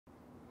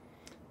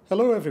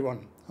Hello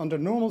everyone. Under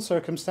normal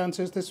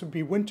circumstances, this would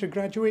be winter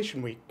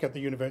graduation week at the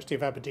University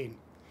of Aberdeen.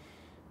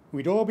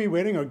 We'd all be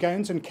wearing our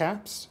gowns and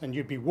caps, and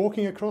you'd be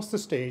walking across the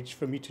stage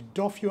for me to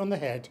doff you on the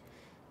head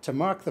to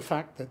mark the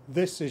fact that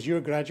this is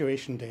your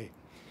graduation day,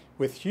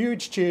 with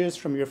huge cheers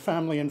from your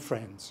family and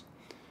friends.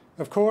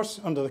 Of course,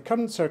 under the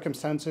current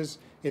circumstances,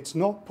 it's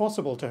not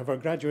possible to have our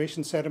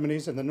graduation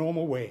ceremonies in the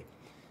normal way,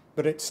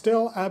 but it's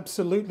still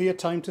absolutely a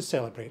time to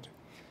celebrate.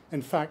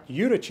 In fact,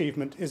 your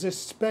achievement is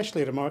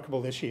especially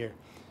remarkable this year,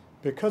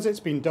 because it's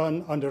been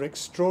done under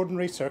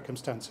extraordinary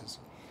circumstances.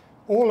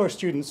 All our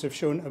students have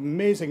shown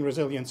amazing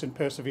resilience and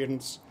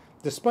perseverance,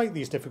 despite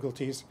these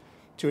difficulties,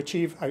 to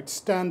achieve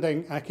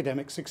outstanding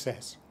academic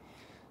success.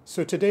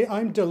 So today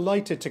I'm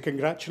delighted to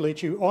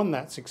congratulate you on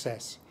that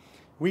success.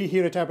 We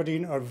here at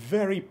Aberdeen are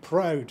very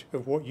proud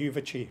of what you've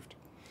achieved.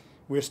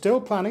 We're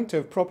still planning to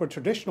have proper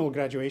traditional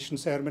graduation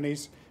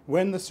ceremonies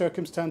when the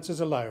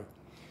circumstances allow.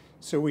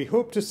 So we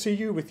hope to see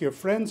you with your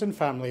friends and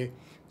family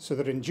so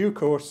that in due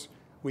course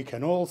we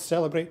can all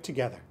celebrate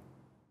together.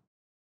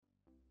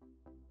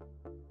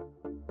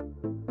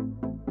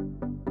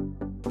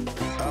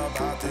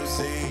 About to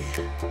see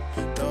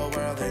the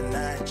world in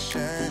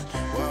action,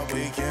 what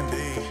we can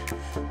be,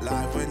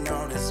 life with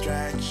no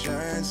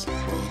distractions,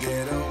 we'll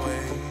get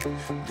away,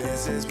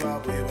 this is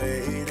what we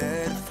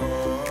waited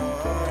for.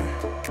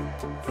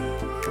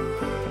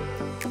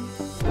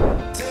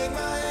 Take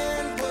my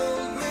hand,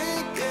 we'll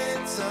make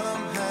it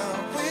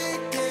somehow, we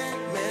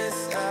can't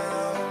miss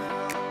out.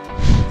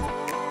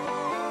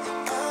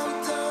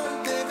 I'm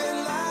done living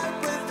life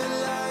with the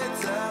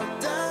lights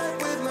out, done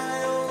with my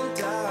own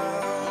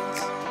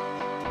doubts.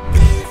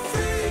 Be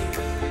free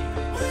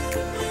with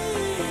me.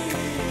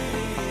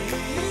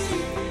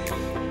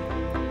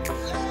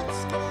 Let's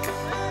go,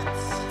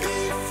 let's be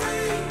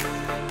free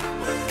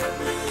with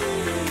me.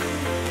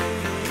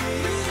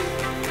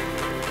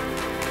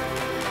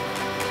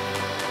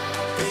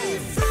 Be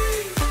free.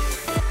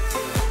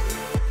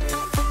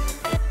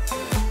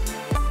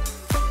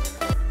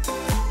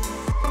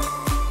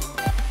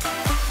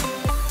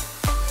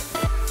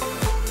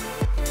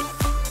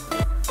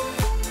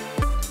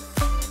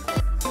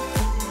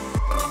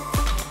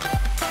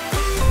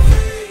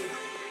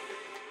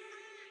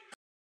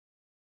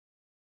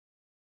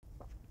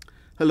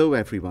 Hello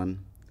everyone.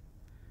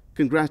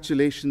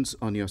 Congratulations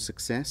on your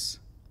success.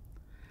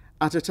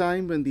 At a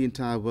time when the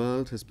entire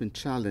world has been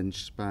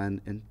challenged by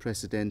an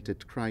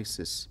unprecedented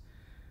crisis,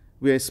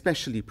 we are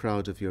especially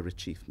proud of your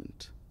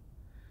achievement.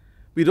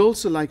 We'd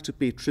also like to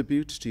pay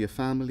tribute to your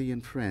family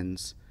and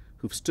friends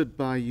who've stood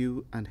by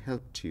you and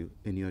helped you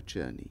in your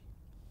journey.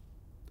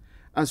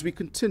 As we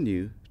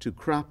continue to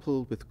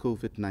grapple with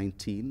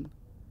COVID-19,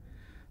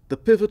 the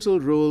pivotal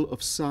role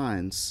of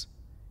science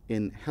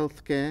in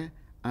healthcare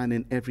and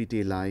in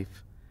everyday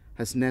life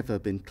has never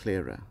been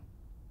clearer.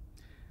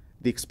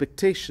 The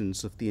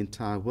expectations of the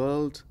entire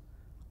world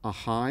are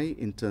high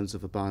in terms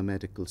of a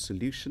biomedical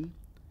solution,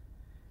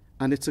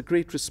 and it's a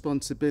great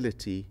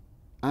responsibility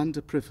and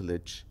a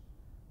privilege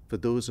for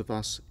those of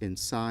us in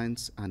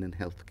science and in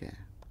healthcare.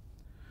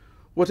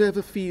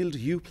 Whatever field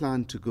you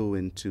plan to go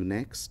into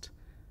next,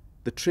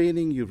 the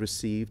training you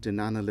received in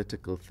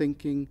analytical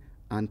thinking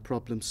and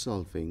problem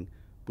solving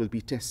will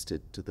be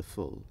tested to the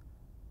full.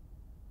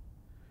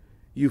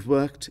 You've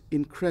worked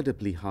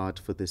incredibly hard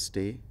for this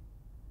day,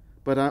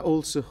 but I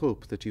also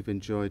hope that you've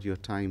enjoyed your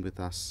time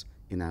with us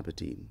in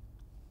Aberdeen.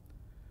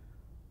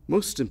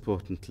 Most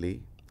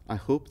importantly, I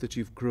hope that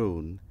you've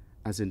grown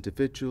as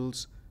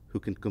individuals who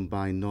can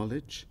combine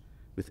knowledge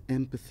with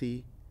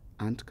empathy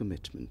and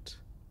commitment.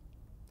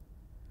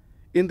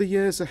 In the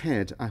years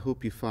ahead, I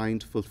hope you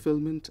find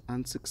fulfillment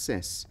and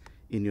success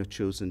in your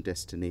chosen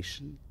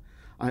destination.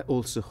 I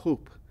also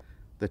hope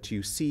that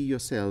you see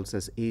yourselves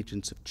as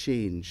agents of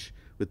change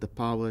with the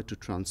power to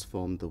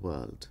transform the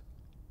world.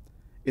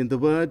 In the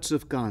words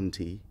of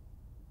Gandhi,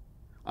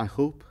 I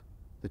hope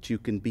that you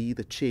can be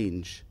the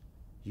change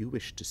you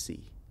wish to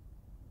see.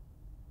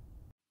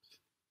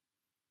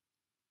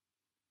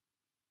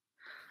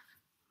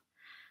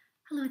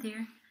 Hello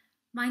there.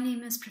 My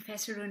name is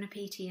Professor Rona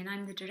Patey and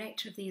I'm the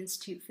Director of the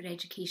Institute for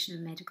Education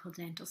and Medical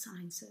Dental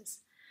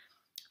Sciences.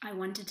 I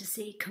wanted to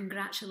say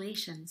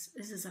congratulations.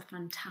 This is a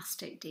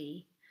fantastic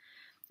day.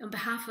 On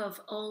behalf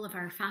of all of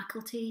our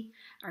faculty,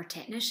 our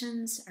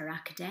technicians, our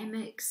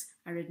academics,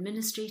 our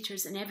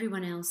administrators and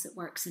everyone else that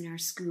works in our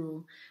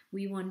school,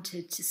 we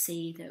wanted to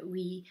say that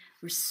we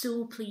were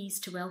so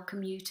pleased to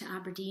welcome you to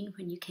Aberdeen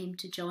when you came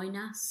to join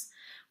us.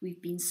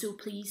 We've been so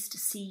pleased to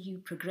see you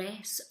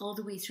progress all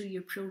the way through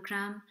your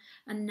programme,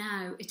 and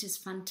now it is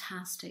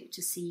fantastic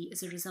to see,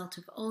 as a result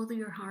of all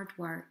your hard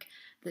work,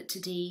 that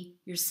today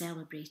you're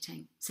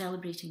celebrating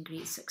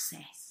great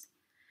success.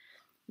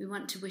 We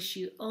want to wish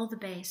you all the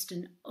best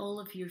in all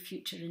of your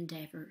future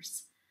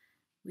endeavours.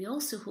 We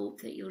also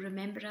hope that you'll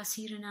remember us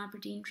here in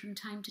Aberdeen from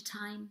time to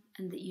time,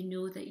 and that you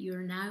know that you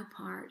are now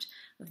part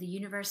of the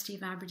University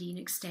of Aberdeen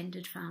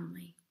extended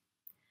family.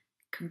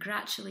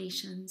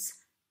 Congratulations,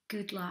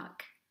 good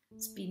luck.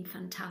 It's been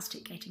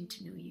fantastic getting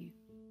to know you.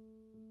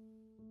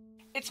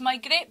 It's my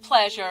great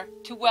pleasure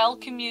to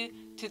welcome you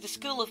to the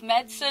School of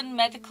Medicine,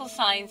 Medical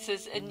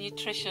Sciences and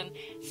Nutrition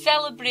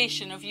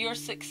celebration of your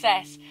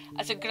success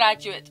as a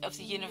graduate of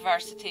the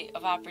University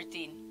of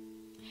Aberdeen.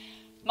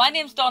 My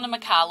name's Donna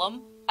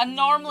McCallum, and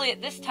normally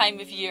at this time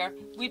of year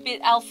we'd be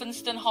at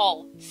Elphinstone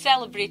Hall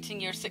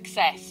celebrating your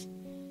success.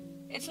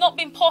 It's not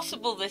been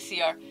possible this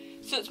year,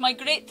 so it's my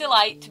great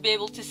delight to be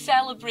able to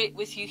celebrate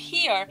with you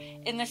here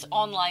in this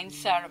online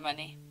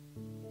ceremony.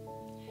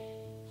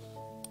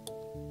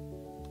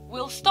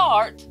 We'll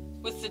start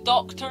with the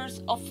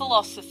Doctors of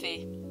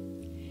Philosophy.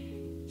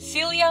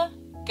 Celia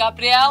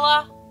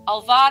Gabriela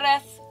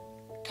Alvarez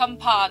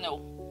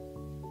Campano,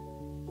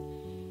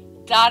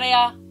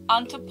 Daria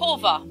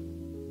Antopova,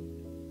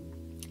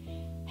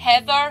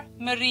 Heather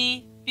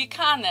Marie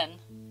Buchanan,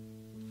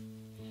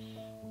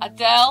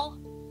 Adele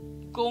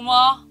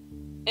Goma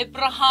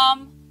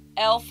Ibrahim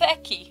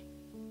El-Feki,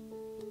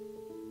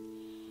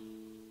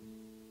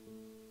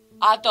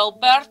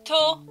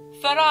 Adalberto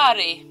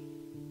Ferrari,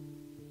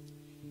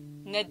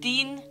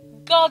 Nadine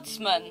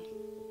Godsman,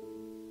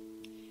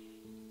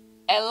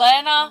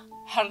 Elena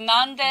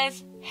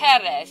Hernandez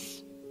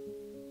Jerez,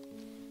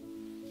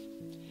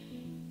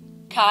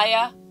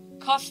 Kaya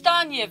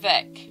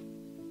Kostanjevic,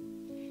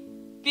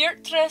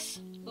 Beatrice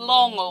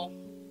Longo,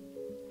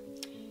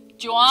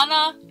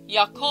 Joanna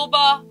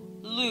Jacoba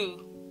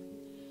Liu,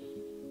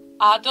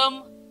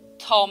 Adam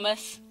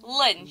Thomas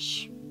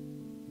Lynch,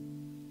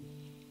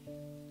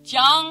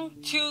 Jiang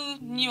Tu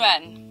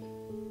Nguyen,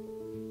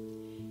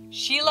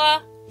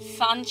 Sheila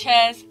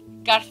Sanchez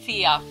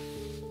Garcia.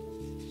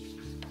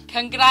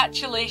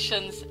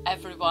 Congratulations,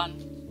 everyone.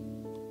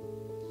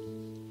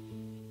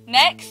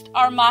 Next,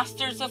 our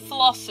Masters of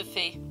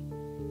Philosophy.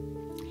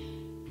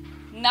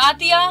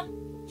 Nadia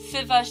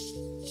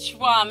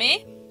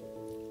Sivaswamy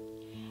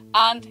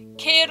and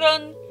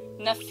Karen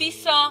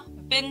Nafisa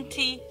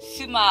Binti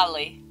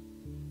Sumali.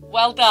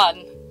 Well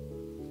done.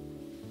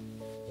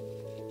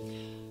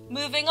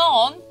 Moving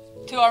on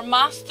to our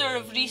Master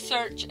of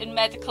Research in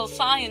Medical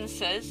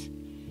Sciences,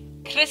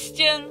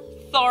 Christian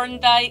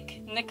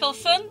Thorndike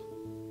Nicholson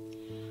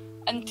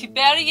and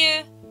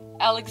Tiberiu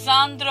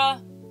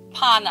Alexandra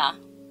Pana.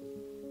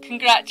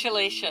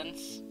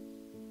 Congratulations.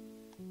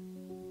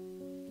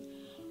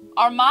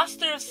 Our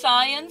Master of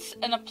Science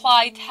in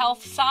Applied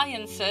Health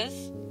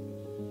Sciences,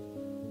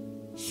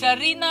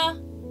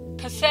 Serena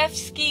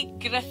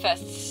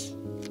Kosevsky-Griffiths.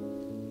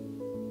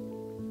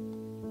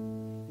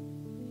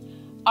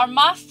 Our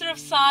Master of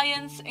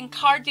Science in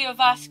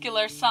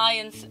Cardiovascular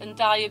Science and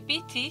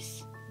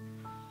Diabetes,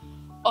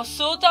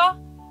 Osoda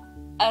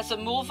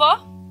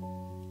Azamova,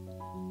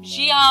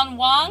 Jian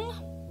Wang,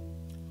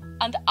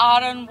 and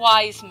Aaron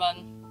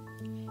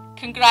Wiseman.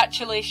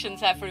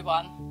 Congratulations,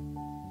 everyone.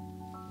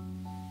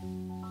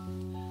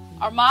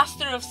 Our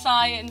Master of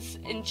Science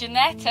in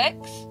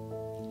Genetics,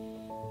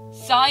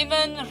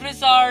 Simon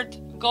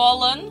Rizard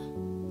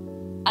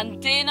Golan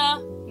and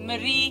Dana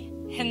Marie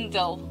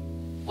Hindle.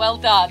 Well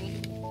done.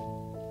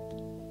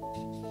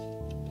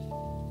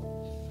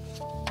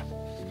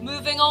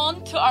 Moving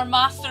on to our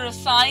Master of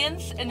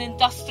Science in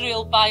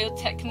Industrial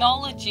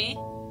Biotechnology,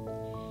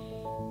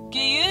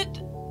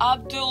 Giyud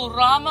Abdul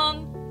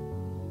Rahman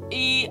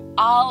E.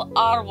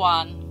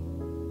 Al-Arwan,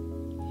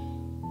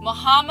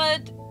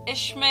 Muhammad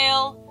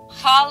Ishmael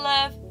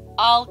Khalev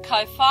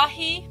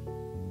Al-Kaifahi,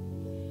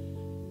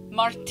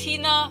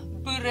 Martina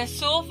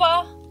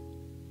Buresova,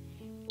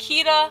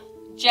 Kira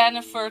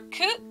Jennifer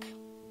Cook,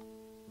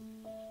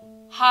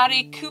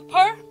 Harry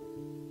Cooper,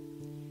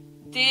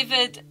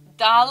 David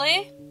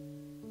Daly,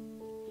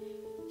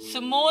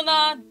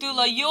 Simona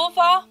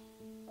Dulayova,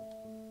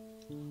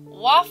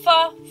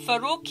 Wafa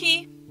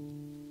Faruqi,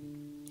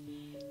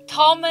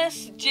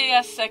 Thomas J.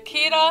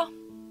 Sakira,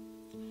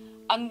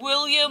 and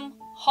William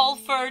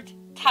Halford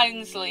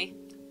Townsley.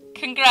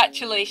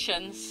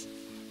 Congratulations.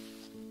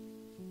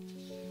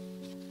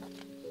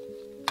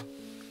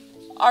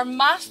 Our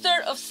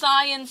Master of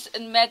Science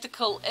in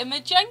Medical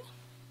Imaging,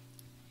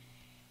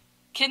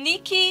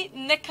 Kaniki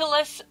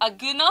Nicholas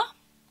Aguna,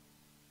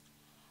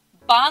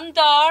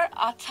 Bandar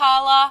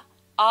Atala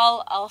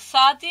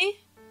Al-Alsadi,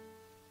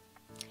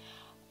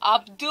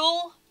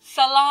 Abdul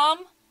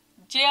Salam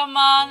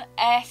Jaman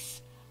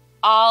S.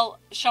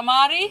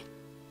 Al-Shamari,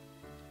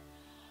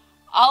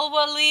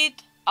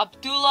 Al-Walid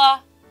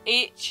Abdullah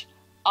H.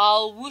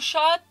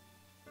 Al-Wushad,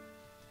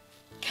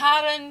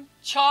 Karen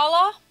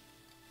Chawla,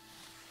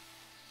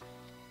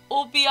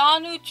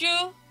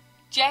 Obianuju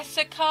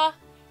Jessica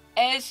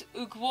Ez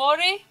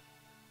Ugwori,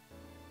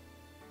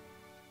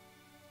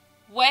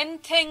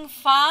 Wenting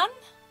Fan,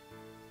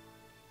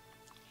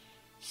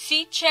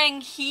 Si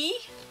Cheng Hee,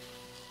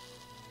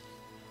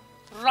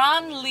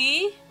 Ran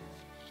Lee,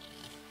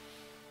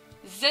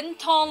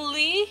 Zinton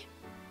Lee,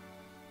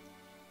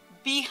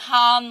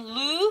 Bihan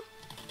Lu,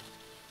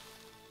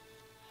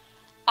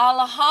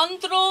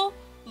 Alejandro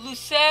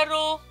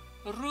Lucero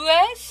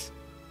Ruiz,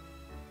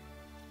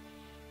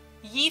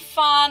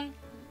 Yifan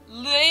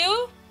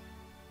Liu,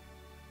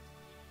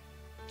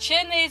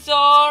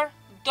 Chinezar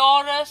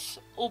Doris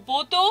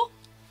Obodo,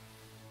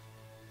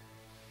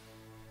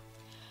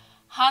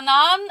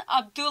 Hanan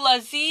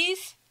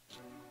Abdulaziz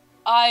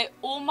I.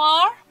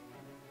 Omar,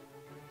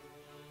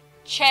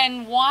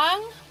 Chen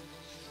Wang,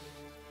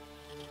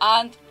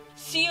 and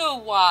Xiu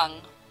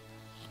Wang.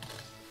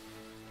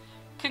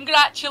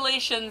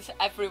 Congratulations,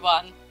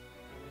 everyone.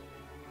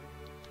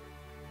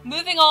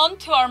 Moving on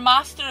to our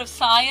Master of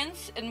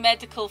Science in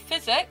Medical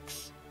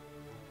Physics,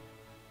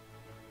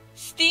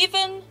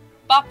 Stephen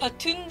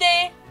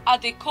Bapatunde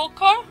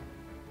Adekokor,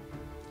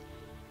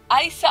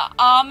 Isa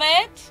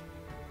Ahmed,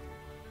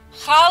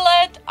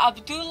 Khaled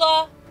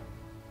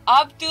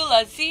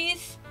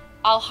Abdulaziz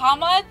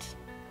Al-Hamad,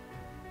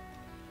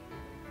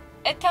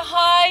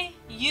 Itahai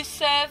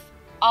Youssef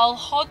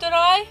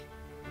Al-Hodrai,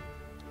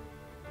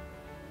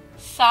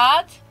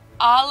 Saad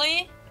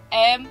Ali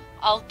M.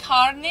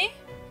 Al-Karni,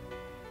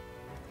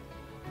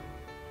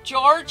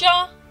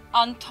 Georgia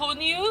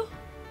Antonio,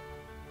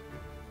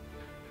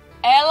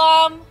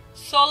 Elam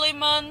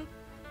Soliman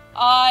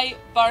I.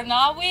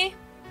 Barnawi,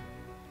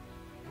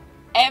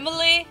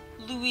 Emily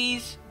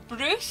Louise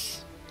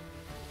Bruce,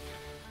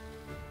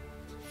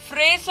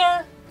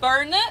 Fraser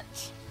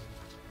Burnett,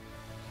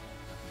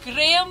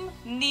 Graham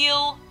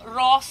Neil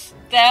Ross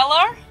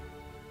Deller,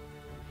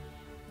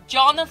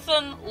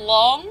 Jonathan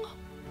Long,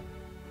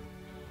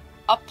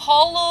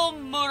 Apollo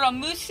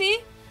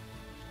Muramusi,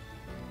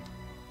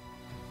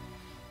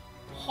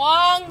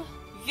 Huang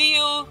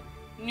Viu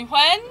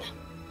Nguyen,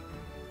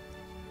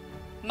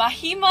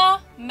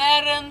 Mahima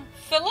Meren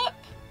Philip,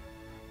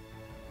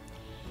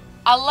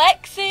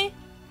 Alexei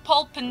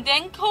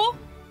Polpendenko,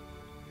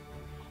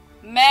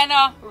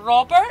 Mena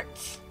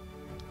Roberts,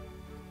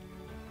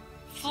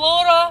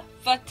 Flora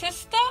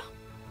Batista,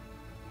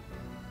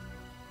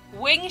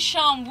 Wing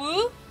Shan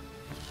Wu,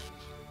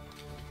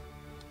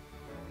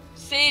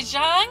 Se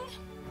Zhang,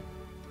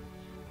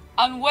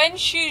 and Wen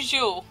Shu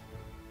Zhou.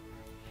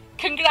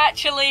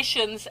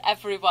 Congratulations,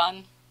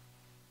 everyone.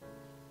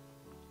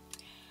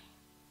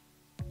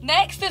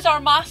 Next is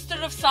our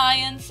Master of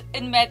Science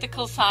in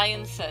Medical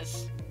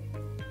Sciences,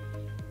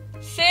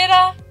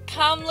 Sarah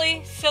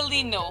Camley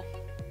Celino.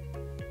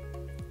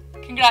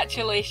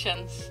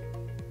 Congratulations.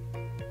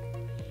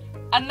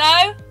 And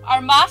now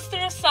our Master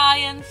of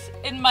Science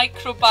in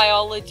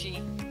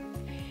Microbiology,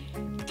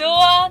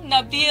 Doa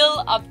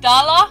Nabil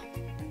Abdallah,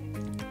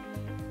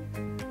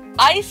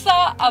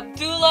 Isa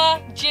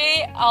Abdullah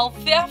J.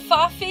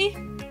 Al-Fafi,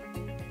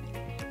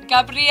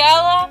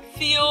 Gabriela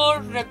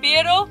Fior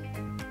Ribeiro,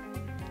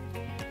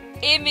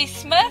 Amy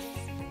Smith,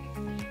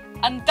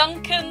 and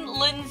Duncan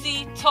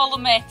Lindsay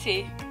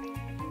Tolometti.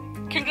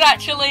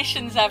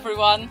 Congratulations,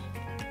 everyone.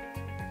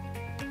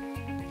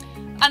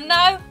 And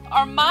now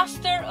our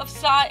Master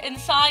in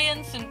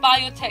Science and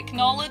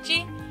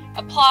Biotechnology,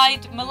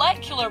 Applied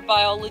Molecular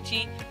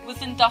Biology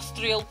with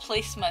Industrial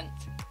Placement.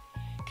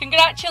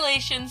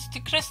 Congratulations to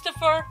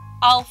Christopher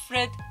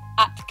Alfred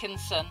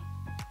Atkinson.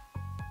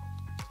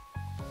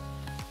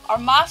 Our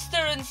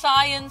Master in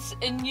Science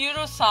in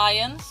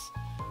Neuroscience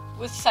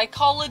with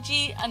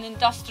Psychology and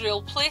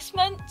Industrial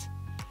Placement,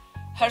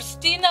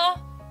 Herstina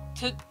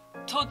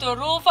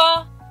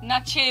Todorova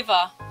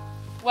Nacheva.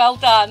 Well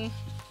done.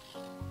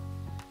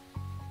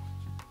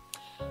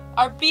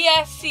 Our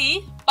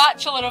BSc,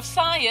 Bachelor of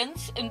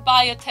Science in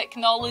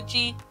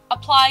Biotechnology,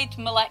 Applied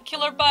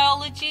Molecular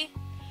Biology,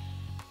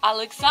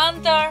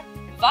 Alexander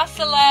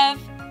Vasilev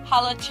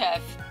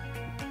Halachev.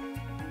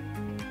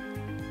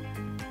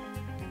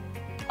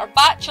 Our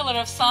Bachelor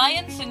of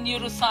Science in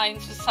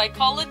Neuroscience with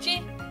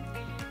Psychology,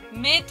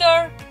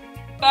 Mader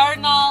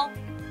Bernal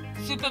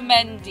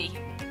Zubamendi.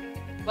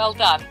 Well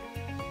done.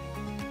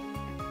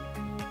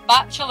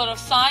 Bachelor of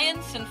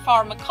Science in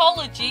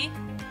Pharmacology,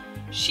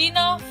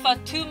 Sheena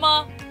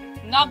Fatuma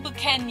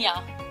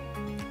Nabukenya.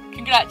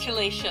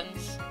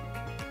 Congratulations.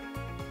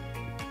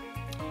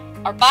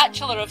 Our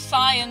Bachelor of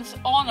Science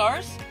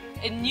Honours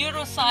in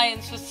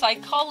Neuroscience with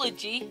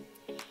Psychology,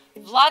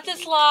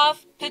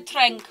 Vladislav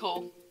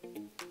Petrenko.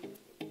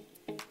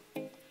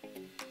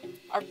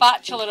 Our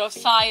Bachelor of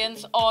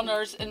Science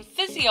Honours in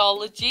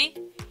Physiology,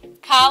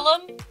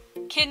 Callum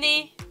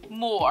Kinney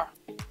Moore.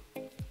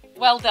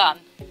 Well done.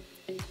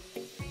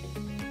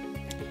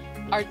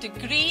 Our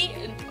degree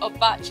of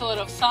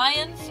Bachelor of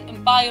Science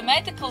in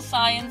Biomedical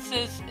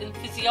Sciences in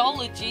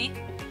Physiology,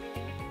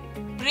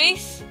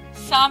 Brace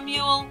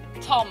Samuel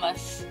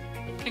Thomas.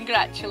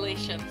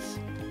 Congratulations.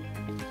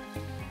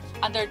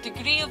 And our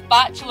degree of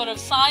Bachelor of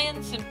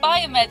Science in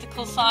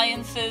Biomedical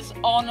Sciences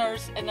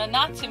Honours in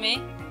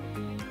Anatomy,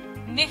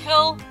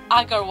 Nikhil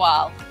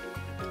Agarwal.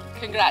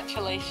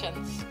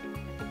 Congratulations.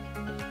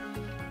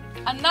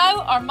 And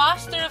now our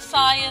Master of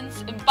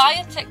Science in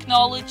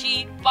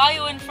Biotechnology,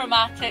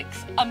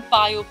 Bioinformatics and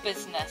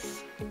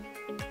Biobusiness,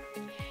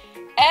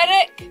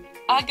 Eric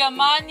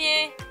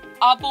Agamanye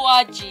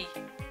Abuaji,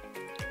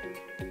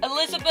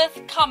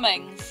 Elizabeth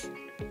Cummings,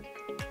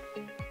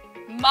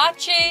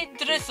 Mache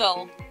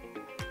Drizzle,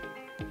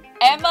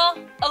 Emma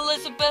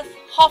Elizabeth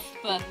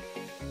Hoffman,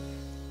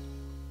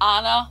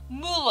 Anna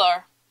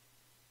Mueller,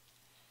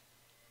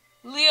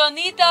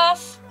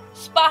 Leonidas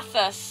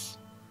Spathis,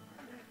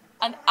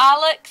 and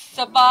Alex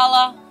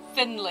Zabala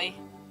Finley.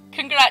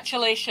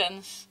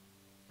 Congratulations.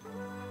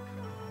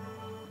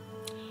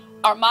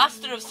 Our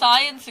Master of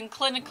Science in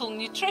Clinical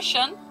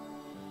Nutrition,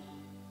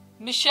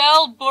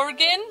 Michelle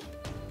Borgin,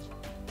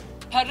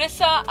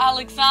 Parissa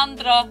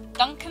Alexandra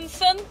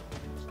Duncanson,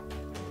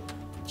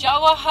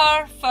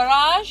 Jawahar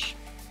Faraj,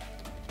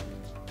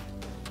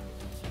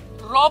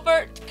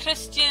 Robert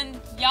Christian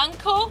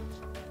Yanko,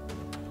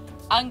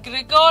 and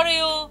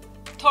Gregorio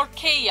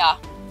Torqueya.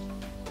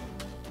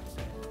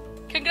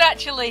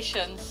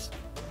 Congratulations.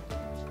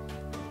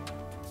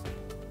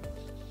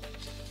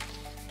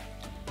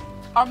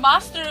 Our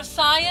Master of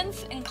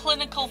Science in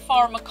Clinical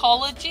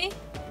Pharmacology,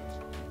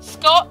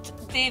 Scott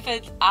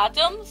David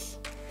Adams,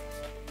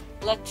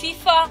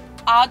 Latifa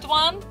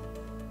Adwan,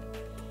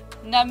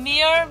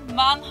 Namir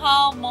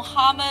Manhal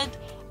Mohammed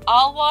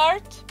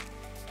Alward,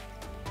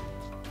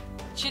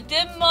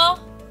 Chidimma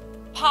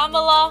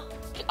Pamela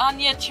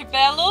Anya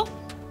Chibello,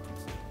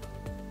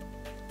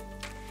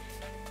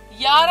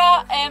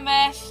 Yara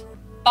MS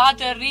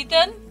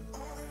Badaridan,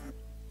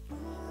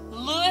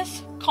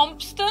 Lewis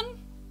Compston,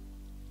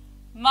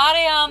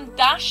 Mariam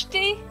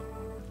Dashti,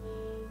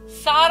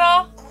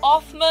 Sarah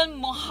Othman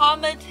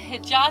Mohammed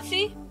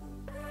Hijazi,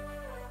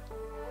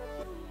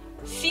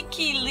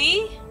 Siki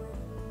Lee,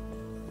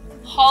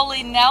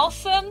 Holly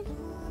Nelson,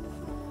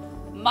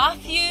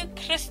 Matthew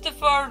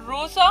Christopher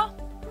Rosa,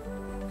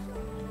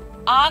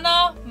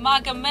 Anna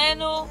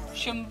Magameno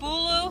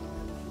Shambulu,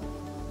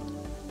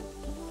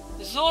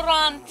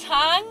 Zoran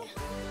Tang,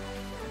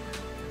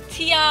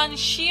 Tian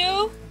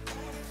Xiu,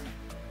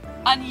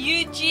 and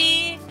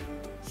Yuji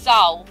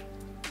Zhao.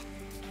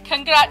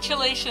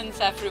 Congratulations,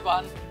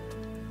 everyone.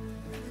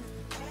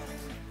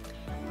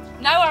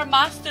 Now our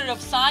Master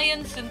of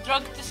Science in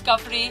Drug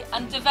Discovery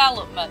and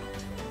Development,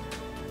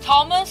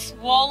 Thomas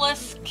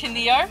Wallace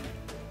Kinnear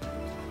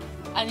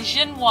and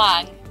Jin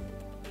Wang.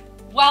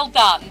 Well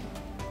done.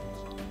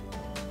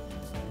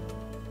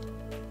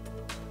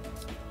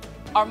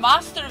 Our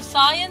Master of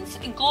Science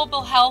in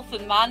Global Health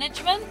and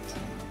Management,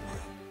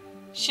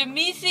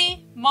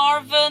 Shamizi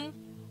Marvin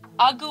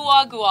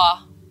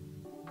Aguagua,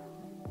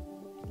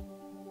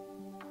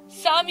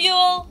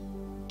 Samuel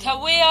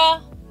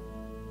Tawea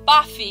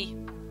Bafi,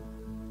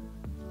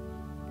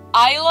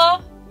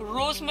 Isla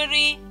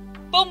Rosemary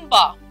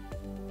Bumba,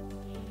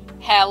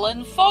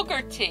 Helen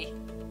Fogarty,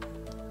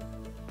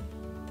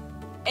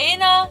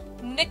 Aina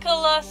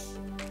Nicholas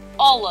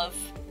Olive,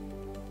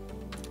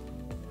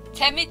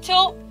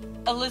 Temito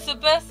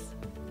Elizabeth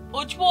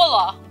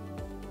Ojwola,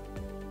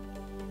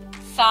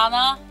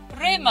 Sana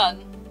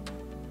Raymond,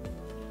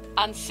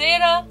 and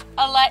Sarah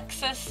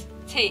Alexis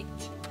Tate.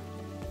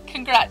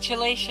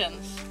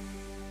 Congratulations.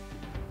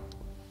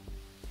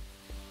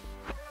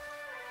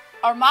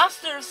 Our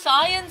Master of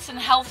Science in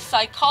Health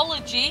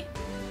Psychology,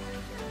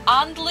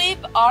 Andlib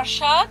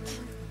Arshad,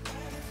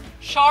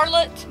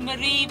 Charlotte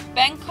Marie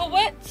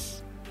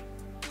Benkowitz,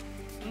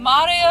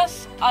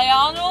 Marius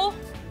Ayano,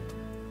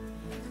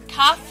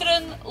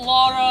 Catherine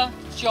Laura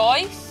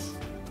Joyce,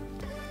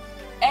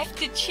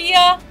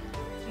 Eftichia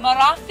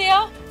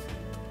Marathia,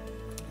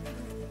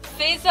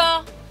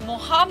 Faiza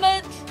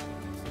Mohammed,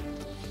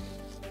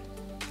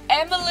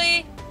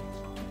 Emily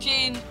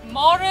Jane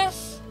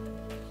Morris,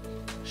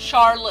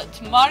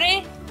 Charlotte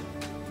Murray,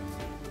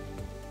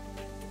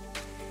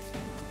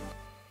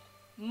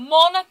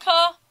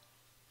 Monica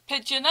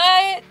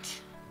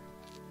Pigeonette,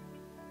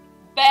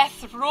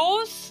 Beth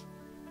Rose,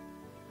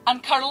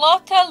 and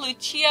Carlotta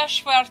Lucia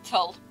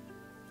Schwertel.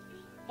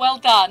 Well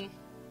done.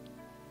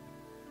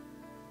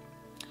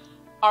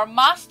 Our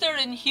Master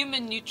in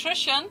Human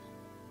Nutrition,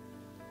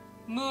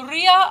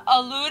 Muria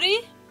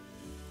Aluri,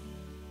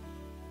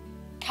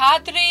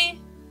 Kadri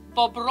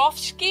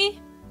Bobrovsky,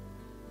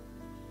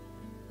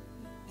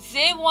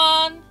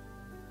 Zewan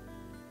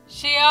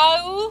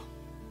Sheau,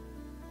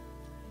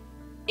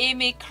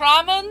 Amy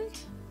Cramond,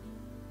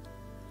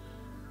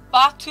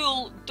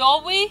 Batul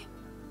Dowie,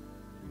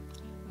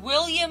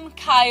 William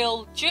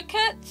Kyle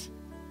Ducat,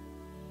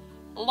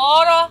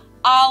 Laura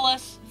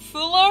Alice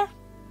Fuller,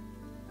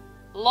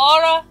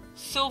 Laura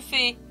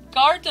Sophie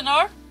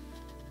Gardiner,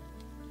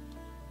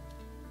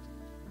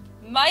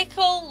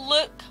 Michael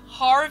Luke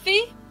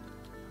Harvey,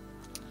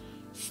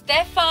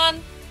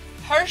 Stefan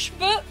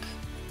Hirschbuch,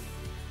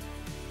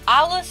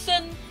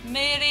 Alison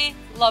Mary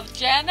Love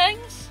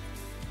Jennings,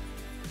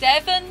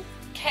 Devon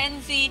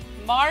Kenzie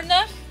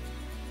Marnach,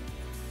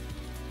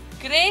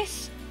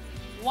 Grace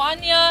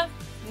Wanya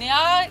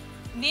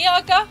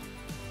Niaga,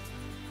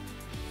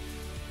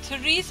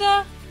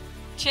 Teresa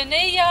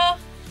Chinea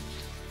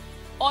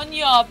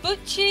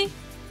Onyabuchi,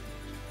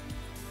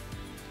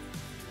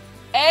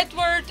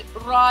 Edward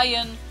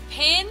Ryan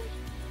Payne,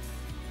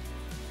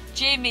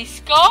 Jamie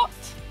Scott,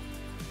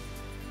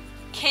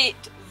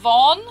 Kate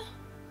Vaughan,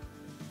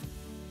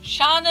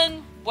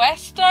 Shannon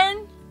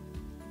Western,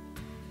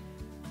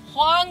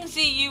 Huang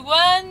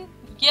Ziyuan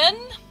Yin.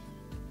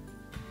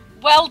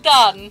 Well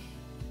done.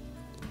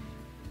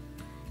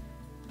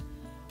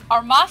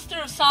 Our Master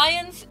of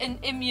Science in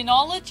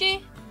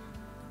Immunology,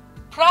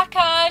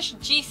 Prakash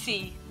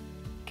GC.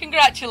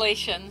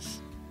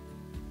 Congratulations.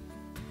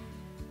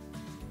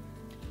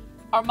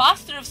 our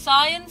Master of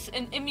Science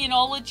in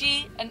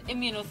Immunology and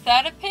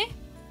Immunotherapy,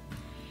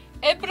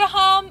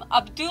 Ibrahim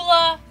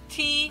Abdullah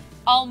T.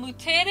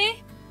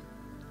 Al-Muteri,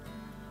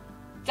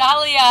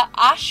 Dalia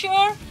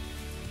Ashur,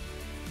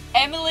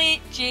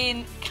 Emily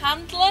Jane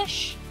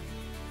Candlish,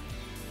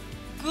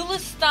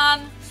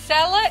 Gulistan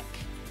Selik,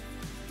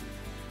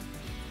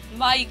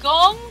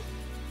 Maigong,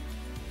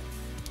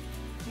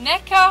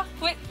 Neka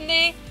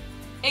Whitney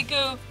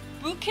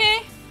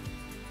Igbuke,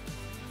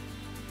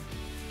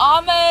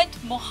 Ahmed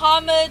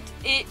Mohammed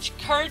H.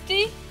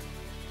 Kurdi,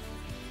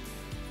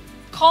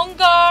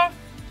 Kongar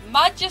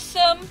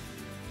Majasim,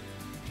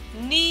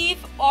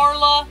 Neve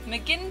Orla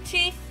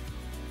McGinty,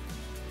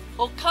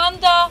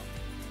 Okanda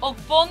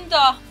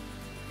Ogbonda.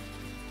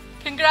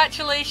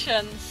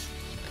 Congratulations.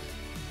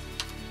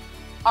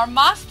 Our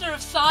Master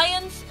of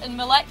Science in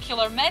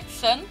Molecular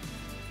Medicine,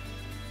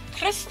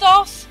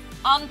 Christos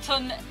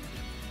Anton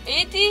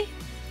Edi,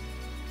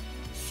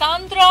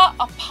 Sandra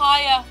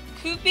Apaya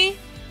Kubi,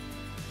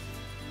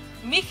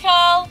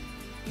 Mikhail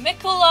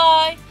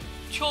Mikolai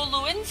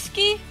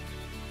Choluinsky,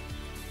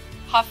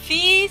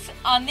 Hafiz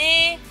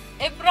Ane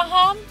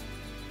Ibrahim,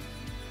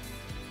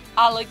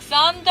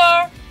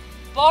 Alexander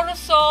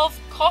Borisov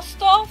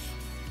Kostov,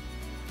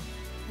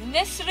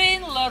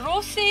 Nisrin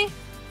Larosi,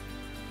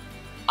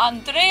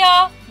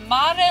 Andrea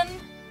Marin,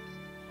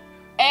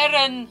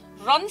 Erin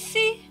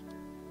Runcie,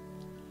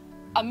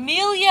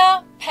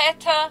 Amelia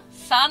Petta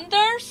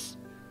Sanders,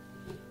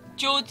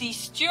 Jodie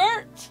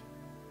Stewart,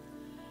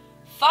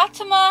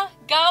 Fatima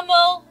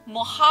Gamal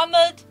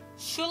Mohammed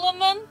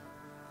Suleiman,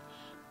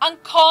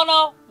 and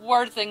Connor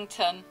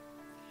Worthington.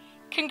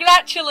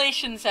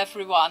 Congratulations,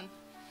 everyone.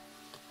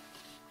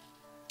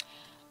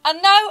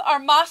 And now our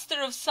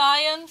Master of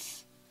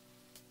Science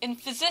in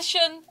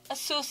Physician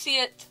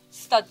Associate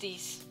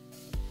Studies.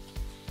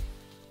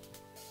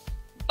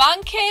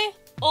 Banke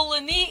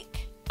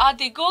Olenik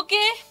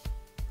Adegoge,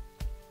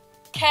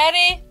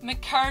 Kerry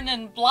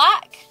McKernan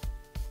Black,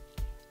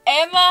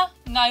 Emma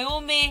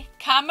Naomi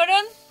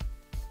Cameron,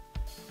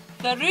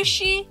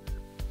 Tharushi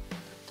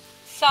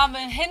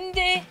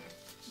Samahinde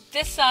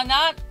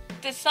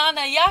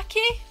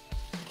Desanayaki,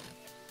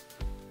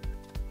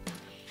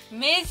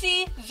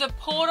 Maisie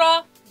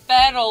Zipporah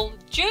Beryl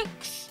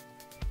Jukes,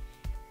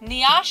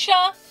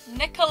 Niasha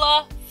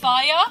Nicola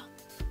Faya,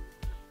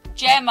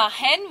 Gemma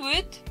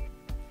Henwood,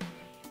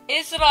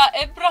 Isra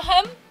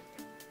Ibrahim,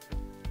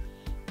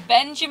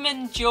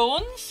 Benjamin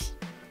Jones,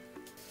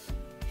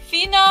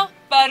 Fina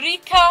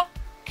Barika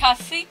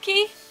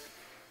Kasiki,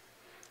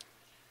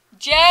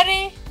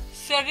 Jerry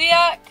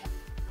Syriac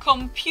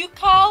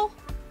Compukal,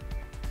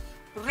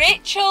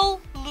 Rachel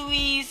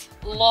Louise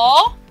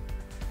Law,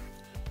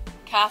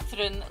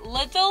 Catherine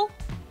Liddell,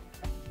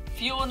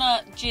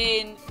 Fiona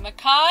Jane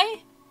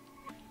Mackay,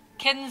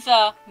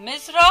 Kinza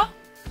Misra,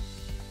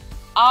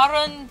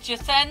 Aaron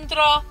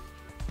Jithendra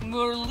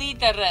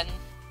Murlidharan,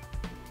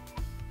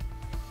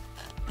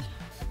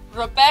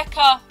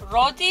 Rebecca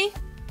Roddy,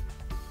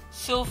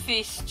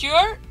 Sophie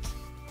Stewart,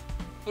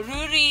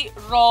 Rory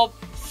Rob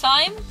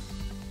Syme,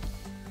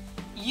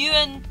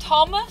 Ewan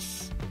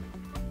Thomas,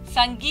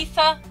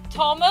 Sangeetha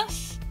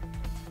Thomas,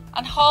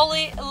 and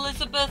Holly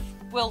Elizabeth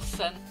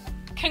Wilson.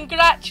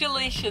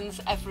 Congratulations,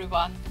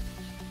 everyone.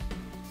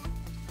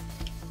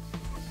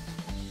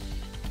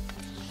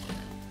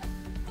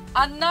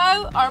 And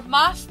now our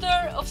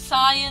Master of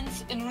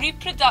Science in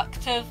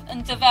Reproductive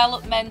and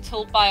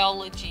Developmental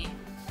Biology.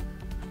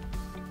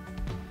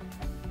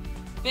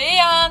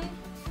 Bayan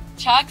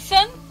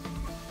Chagson,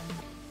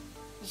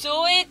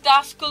 Zoe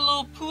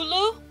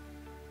Daskalopoulou,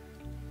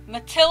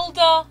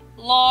 Matilda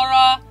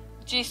Laura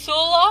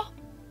Jesola,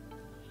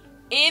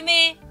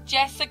 Amy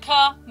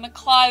Jessica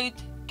McLeod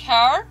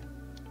Kerr,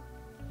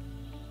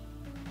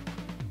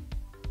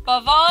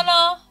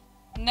 Bhavana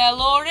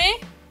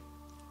Nelore,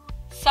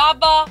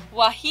 Saba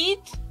Wahid,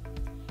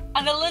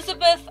 and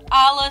Elizabeth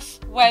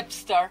Alice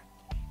Webster.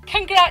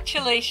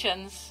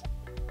 Congratulations.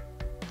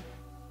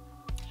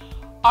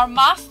 Our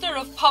Master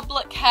of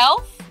Public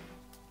Health,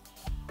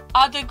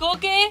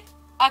 Adegoge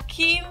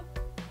Akim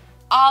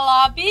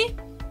Alabi,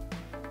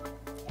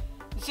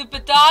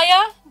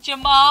 Zubediah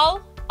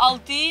Jamal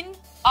Aldin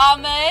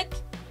Ahmed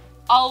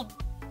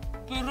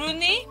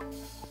Al-Buruni,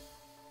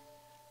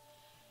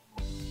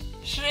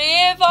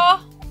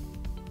 Shreyeva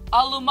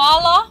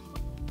Alumala,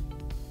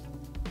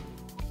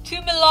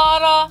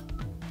 Tumilara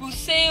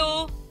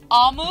Buseo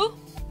Amu,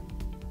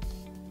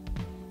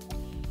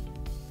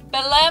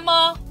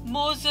 Belema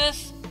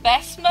Moses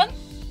Bessman,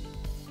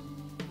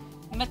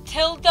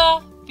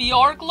 Matilda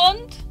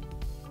Bjorglund,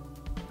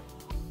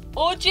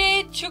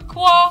 Oje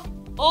Chukwa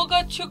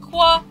Oga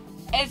Chukwa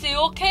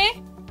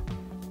Ezeoke,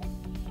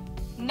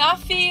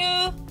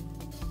 Nafiu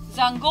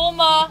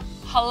Zangoma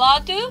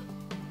Haladu,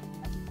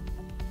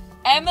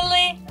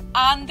 Emily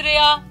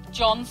Andrea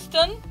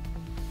Johnston,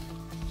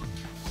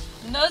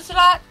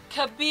 Nusrat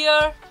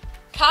Kabir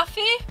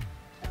Kafi,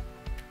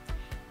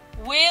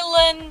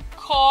 Waylon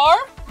Kaur,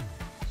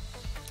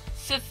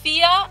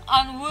 Sophia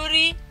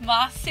Anwuri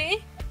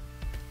Masi,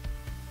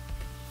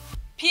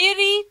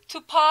 Piri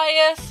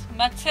Tupias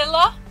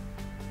Matilla,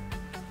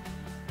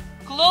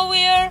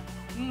 Gloria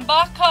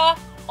Mbaka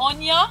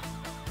Onya,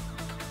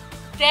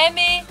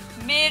 Demi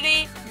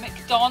Mary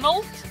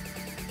MacDonald,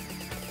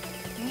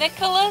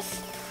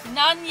 Nicholas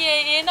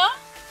Nanyeena,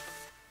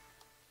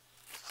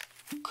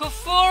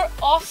 Kufur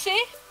Ossi,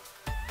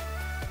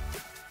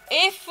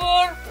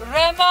 Efur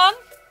Reman,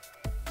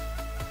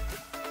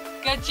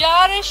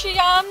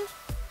 Gajarishian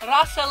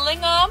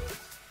Rasalingam,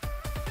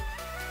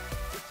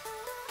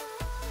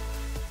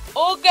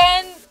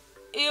 Ogen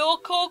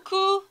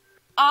Iokoku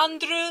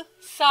Andrew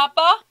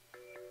Saba,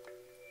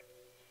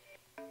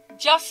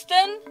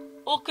 Justin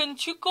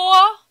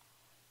Okunchukoa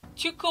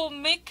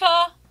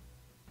Chukwumeka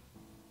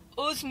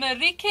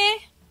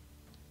Osmerike,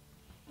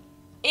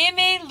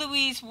 Amy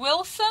Louise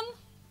Wilson,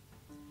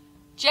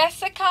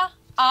 Jessica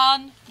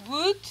Ann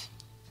Wood,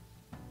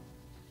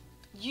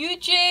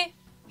 Yuji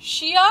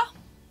Shia,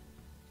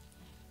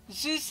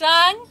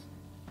 Zuzang,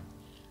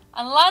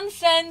 and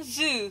Lansen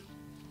Zhu.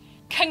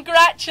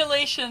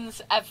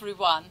 Congratulations,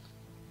 everyone.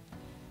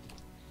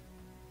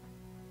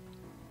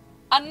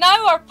 And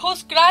now our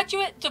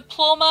postgraduate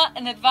diploma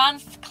in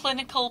advanced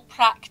clinical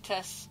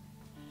practice.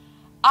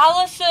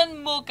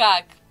 Alison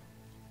Mogag.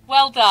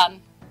 Well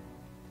done.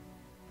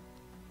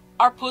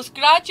 Our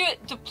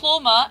postgraduate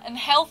diploma in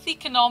health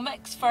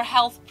economics for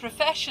health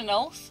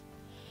professionals.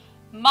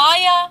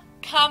 Maya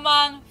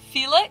Kaman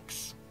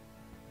Felix,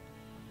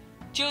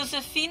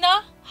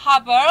 Josephina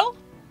Haberl,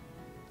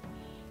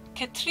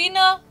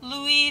 Katrina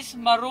Louise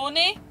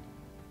Maroney,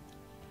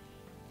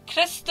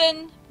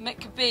 Kristen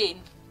McBain.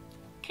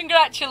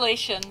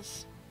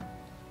 Congratulations.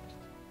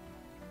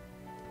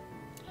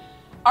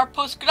 Our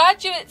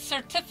postgraduate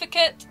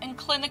certificate in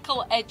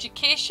clinical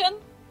education,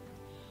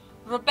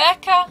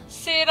 Rebecca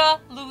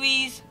Sarah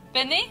Louise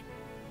Binney,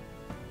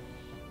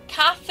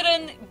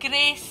 Catherine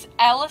Grace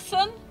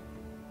Ellison,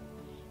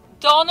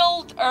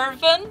 Donald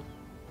Irvin,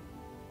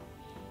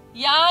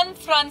 Jan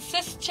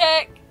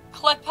Franciszek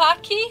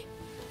Klepacki,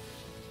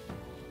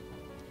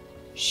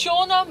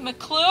 Shona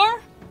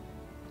McClure,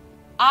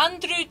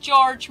 Andrew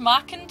George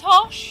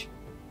McIntosh,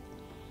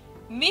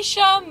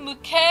 Misha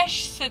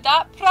Mukesh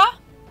Sidapra,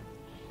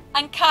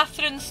 and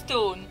Catherine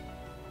Stone.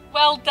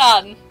 Well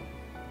done.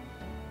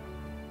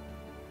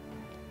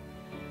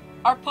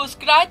 Our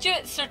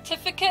postgraduate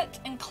certificate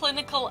in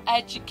clinical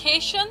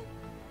education,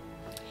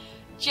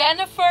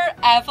 Jennifer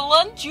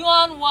Evelyn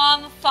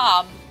Juan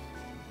Tham.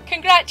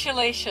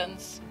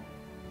 Congratulations.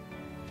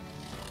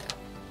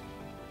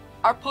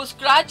 Our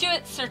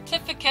postgraduate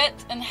certificate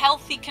in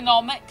health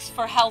economics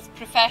for health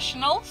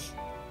professionals,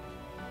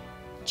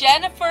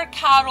 Jennifer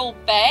Carol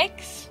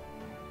Beggs,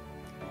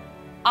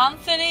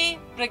 Anthony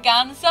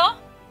Braganza,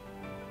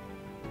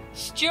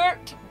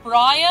 Stuart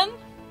Bryan,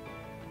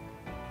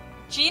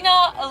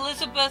 Gina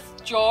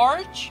Elizabeth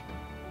George,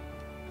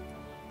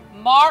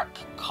 Mark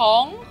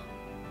Kong,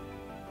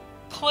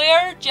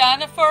 Claire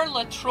Jennifer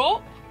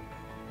Latrope,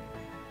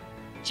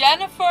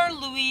 Jennifer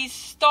Louise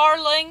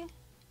Starling,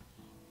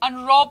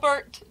 and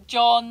Robert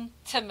John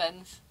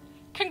Timmins.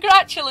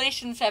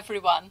 Congratulations,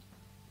 everyone.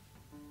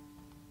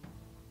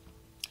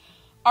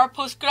 Our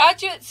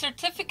postgraduate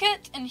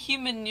certificate in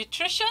human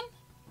nutrition,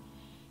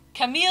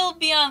 Camille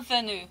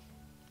Bienvenu.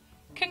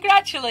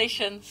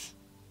 Congratulations.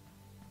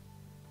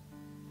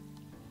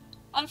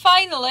 And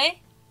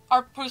finally,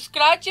 our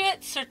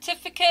postgraduate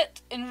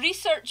certificate in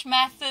research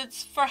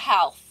methods for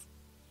health,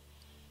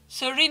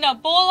 Serena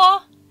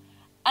Bola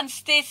and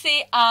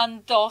Stacey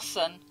Ann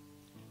Dawson.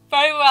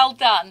 Very well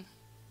done.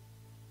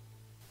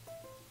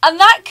 And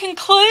that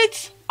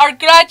concludes our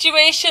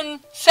graduation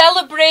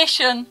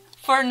celebration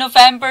for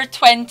November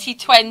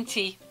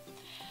 2020.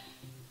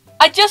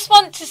 I just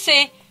want to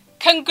say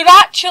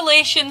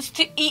congratulations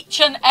to each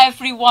and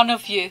every one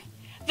of you.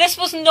 This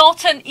was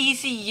not an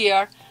easy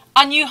year,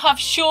 and you have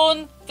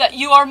shown that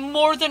you are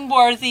more than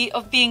worthy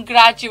of being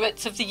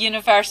graduates of the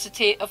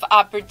University of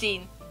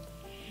Aberdeen.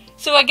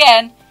 So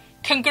again,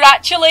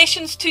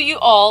 congratulations to you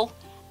all,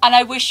 and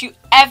I wish you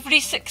every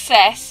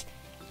success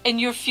in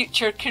your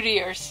future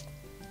careers.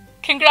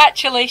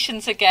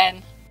 Congratulations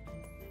again.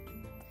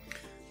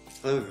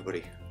 Hello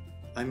everybody,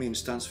 I'm Ian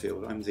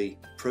Stansfield. I'm the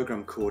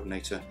Programme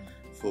Coordinator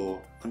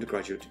for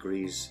undergraduate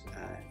degrees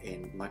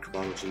in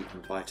microbiology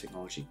and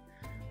biotechnology,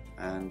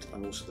 and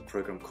I'm also the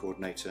Programme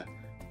Coordinator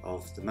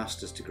of the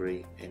Master's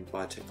degree in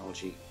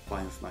biotechnology,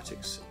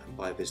 bioinformatics and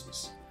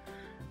biobusiness.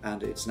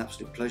 And it's an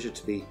absolute pleasure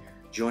to be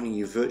joining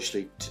you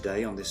virtually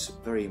today on this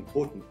very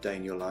important day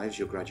in your lives,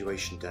 your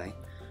graduation day,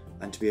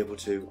 and to be able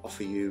to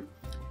offer you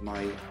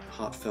my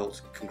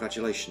heartfelt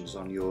congratulations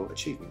on your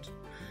achievement.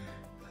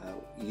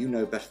 You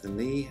know better than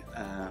me,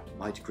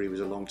 my degree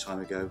was a long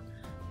time ago,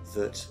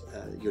 that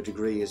your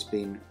degree has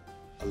been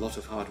a lot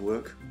of hard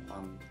work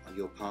on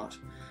your part.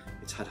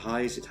 It's had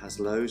highs, it has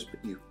lows,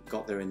 but you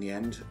got there in the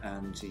end,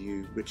 and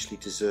you richly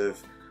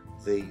deserve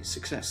the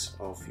success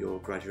of your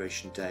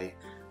graduation day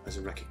as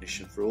a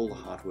recognition for all the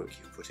hard work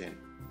you've put in.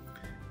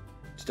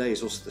 Today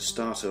is also the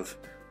start of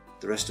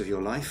the rest of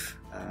your life,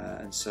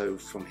 and so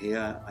from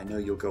here I know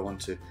you'll go on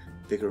to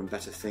bigger and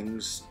better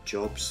things,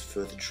 jobs,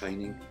 further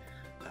training,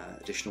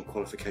 additional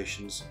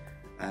qualifications,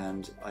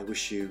 and I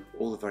wish you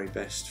all the very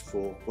best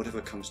for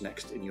whatever comes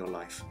next in your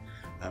life.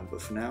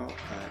 But for now,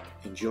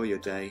 enjoy your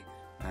day,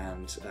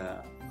 and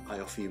I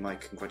offer you my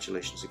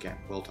congratulations again.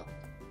 Well done.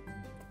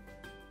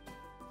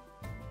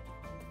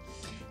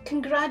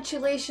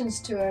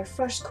 Congratulations to our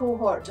first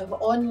cohort of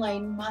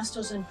online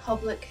Masters in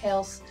Public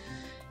Health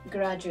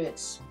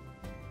graduates.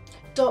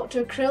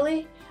 Dr.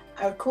 Crilly,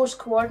 our course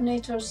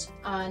coordinators,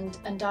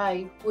 and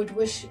I would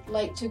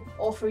like to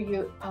offer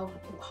you a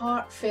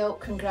heartfelt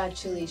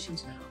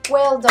congratulations.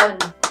 Well done.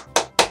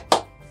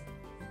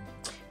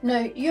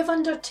 Now, you've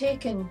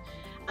undertaken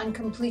and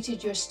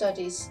completed your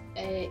studies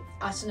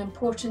at an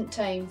important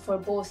time for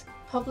both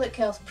public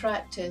health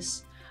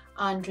practice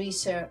and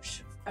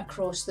research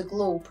across the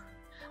globe.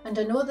 And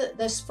I know that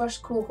this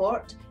first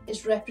cohort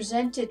is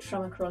represented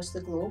from across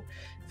the globe,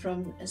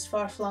 from as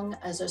far-flung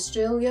as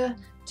Australia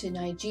to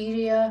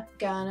Nigeria,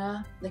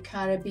 Ghana, the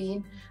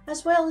Caribbean,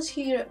 as well as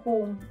here at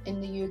home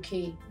in the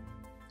UK.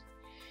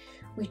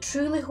 We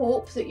truly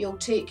hope that you'll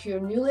take your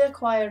newly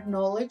acquired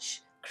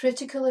knowledge,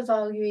 critical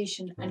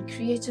evaluation and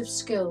creative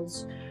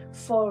skills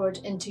forward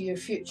into your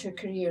future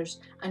careers,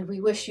 and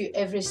we wish you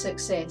every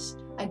success.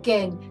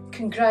 Again,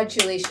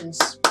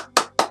 congratulations.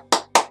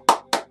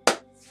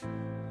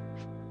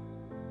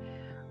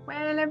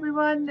 Well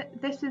everyone,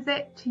 this is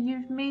it.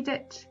 You've made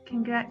it.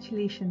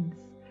 Congratulations.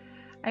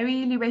 I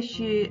really wish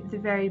you the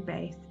very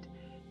best.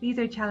 These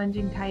are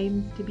challenging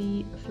times to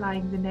be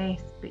flying the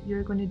nest, but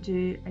you're going to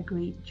do a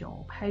great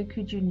job. How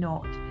could you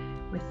not,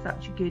 with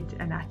such good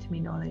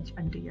anatomy knowledge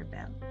under your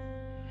belt?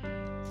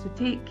 So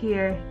take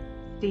care,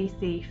 stay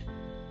safe,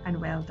 and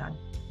well done.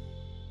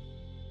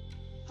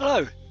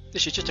 Hello,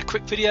 this is just a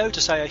quick video to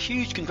say a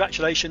huge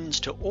congratulations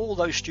to all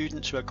those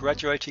students who are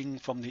graduating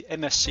from the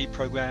MSc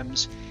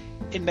programs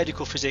in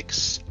medical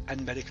physics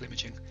and medical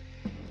imaging.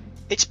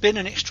 It's been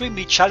an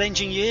extremely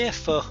challenging year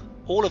for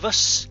all of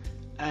us,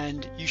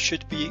 and you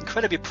should be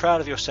incredibly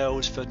proud of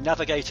yourselves for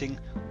navigating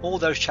all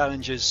those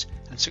challenges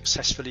and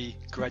successfully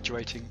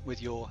graduating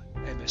with your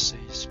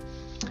MScs.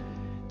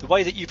 The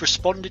way that you've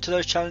responded to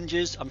those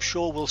challenges, I'm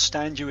sure, will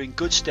stand you in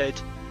good stead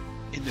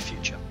in the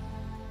future.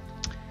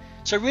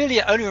 So really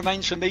it only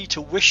remains for me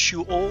to wish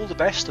you all the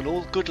best and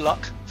all good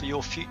luck for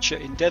your future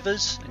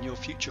endeavours and your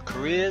future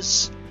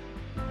careers,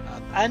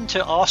 and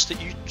to ask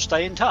that you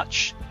stay in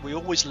touch. We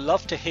always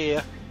love to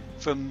hear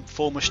from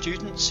former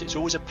students. It's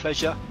always a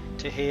pleasure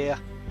to hear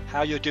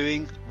how you're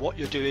doing, what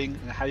you're doing,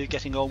 and how you're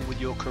getting on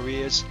with your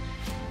careers.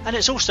 And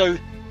it's also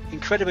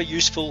incredibly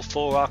useful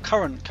for our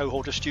current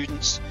cohort of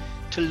students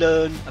to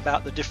learn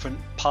about the different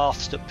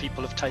paths that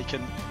people have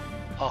taken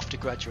after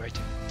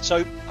graduating.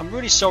 So I'm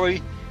really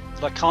sorry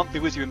that I can't be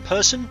with you in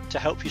person to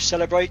help you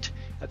celebrate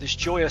at this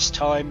joyous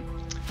time,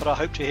 but I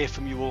hope to hear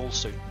from you all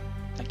soon.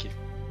 Thank you.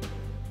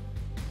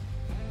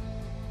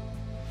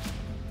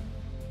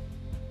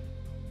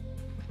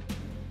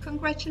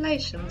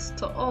 Congratulations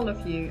to all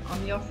of you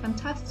on your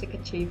fantastic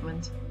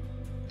achievement.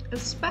 A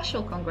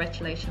special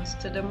congratulations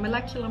to the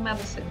molecular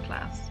medicine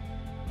class.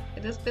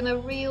 It has been a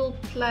real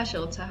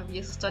pleasure to have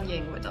you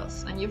studying with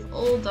us, and you've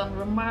all done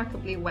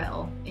remarkably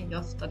well in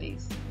your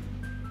studies.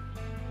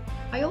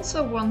 I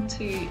also want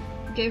to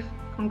give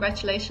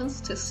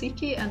congratulations to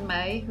Siki and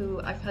May, who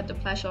I've had the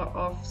pleasure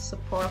of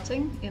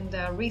supporting in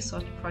their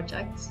research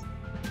projects.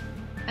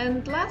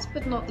 And last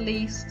but not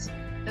least,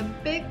 a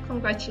big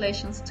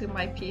congratulations to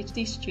my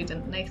PhD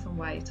student Nathan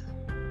White.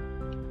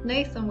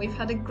 Nathan, we've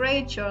had a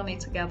great journey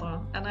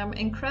together, and I'm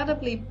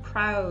incredibly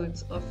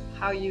proud of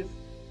how you've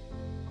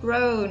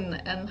grown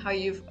and how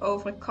you've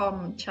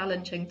overcome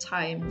challenging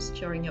times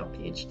during your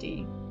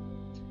PhD.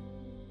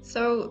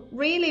 So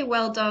really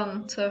well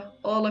done to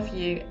all of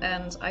you,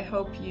 and I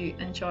hope you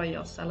enjoy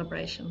your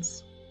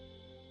celebrations.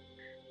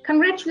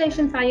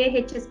 Congratulations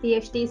IAHS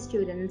PhD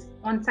students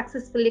on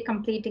successfully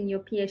completing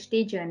your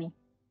PhD journey.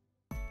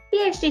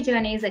 PhD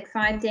journey is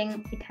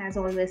exciting. It has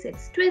always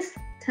its twists,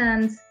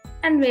 turns,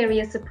 and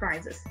various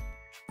surprises.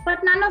 But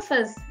none of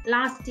us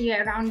last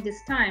year around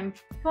this time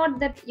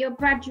thought that your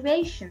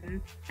graduation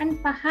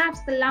and perhaps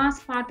the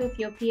last part of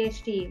your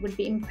PhD would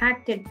be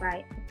impacted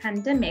by a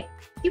pandemic,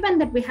 given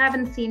that we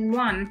haven't seen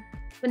one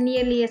for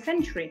nearly a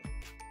century.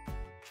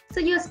 So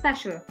you're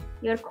special,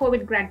 you're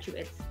COVID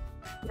graduates,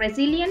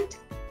 resilient,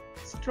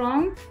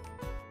 strong,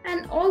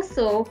 and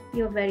also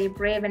you're very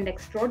brave and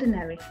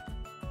extraordinary.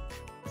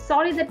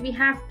 Sorry that we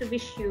have to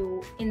wish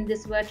you in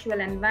this virtual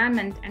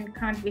environment and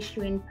can't wish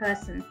you in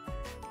person.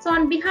 So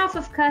on behalf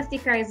of Kirsty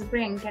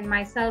Kaisbrink and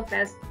myself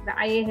as the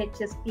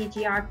IAHS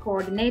PGR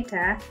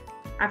coordinator,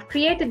 I've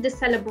created this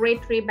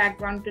celebratory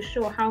background to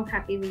show how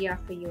happy we are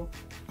for you.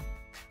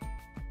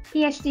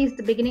 PhD is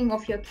the beginning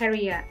of your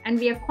career, and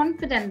we are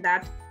confident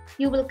that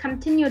you will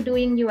continue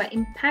doing your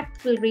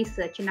impactful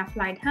research in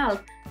applied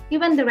health,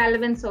 given the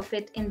relevance of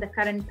it in the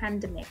current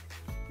pandemic.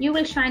 You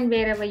will shine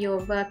wherever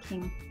you're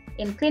working,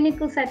 in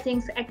clinical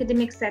settings,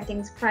 academic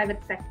settings,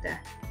 private sector,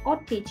 or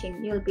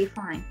teaching, you'll be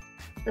fine.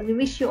 So we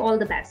wish you all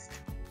the best.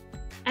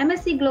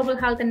 MSc Global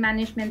Health and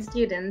Management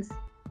students,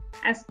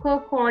 as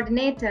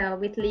co-coordinator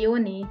with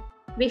Leonie,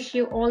 wish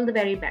you all the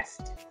very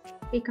best.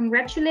 We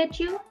congratulate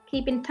you,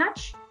 keep in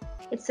touch.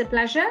 It's a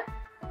pleasure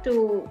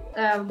to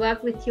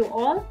work with you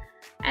all.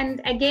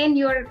 And again,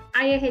 you're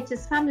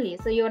IAH's family,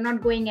 so you're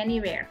not going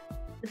anywhere.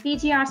 The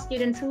PGR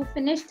students who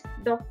finished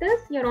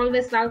doctors, you're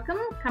always welcome.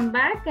 Come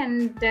back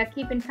and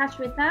keep in touch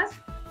with us.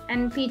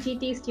 And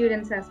PGT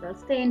students as well,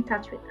 stay in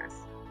touch with us.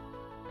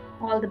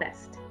 All the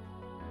best.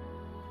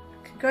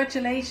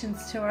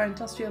 Congratulations to our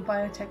industrial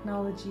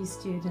biotechnology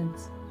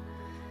students.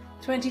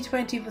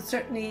 2020 was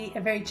certainly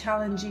a very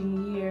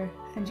challenging year,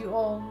 and you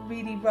all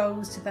really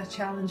rose to that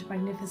challenge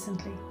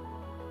magnificently.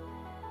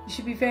 You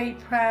should be very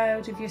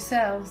proud of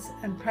yourselves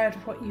and proud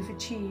of what you've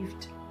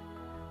achieved.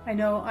 I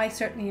know I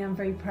certainly am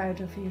very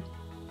proud of you.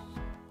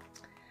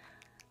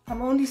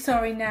 I'm only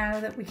sorry now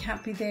that we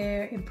can't be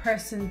there in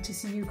person to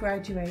see you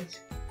graduate.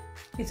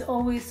 It's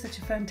always such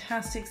a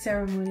fantastic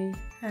ceremony,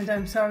 and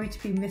I'm sorry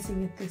to be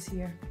missing it this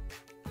year.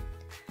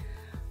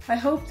 I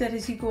hope that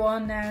as you go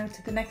on now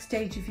to the next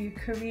stage of your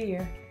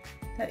career,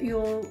 that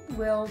you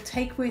will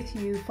take with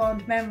you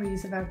fond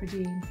memories of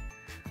Aberdeen.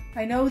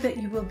 I know that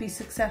you will be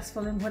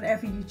successful in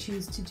whatever you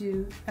choose to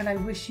do, and I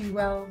wish you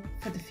well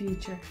for the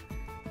future.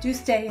 Do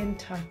stay in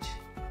touch.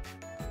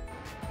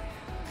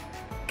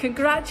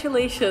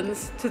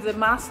 Congratulations to the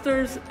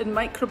Masters in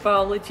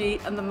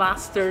Microbiology and the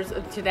Masters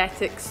in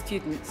Genetics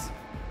students.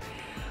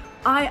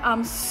 I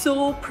am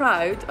so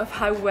proud of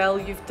how well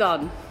you've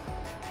done.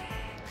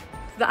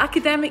 The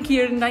academic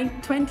year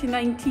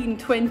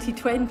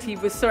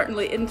 2019-2020 was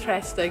certainly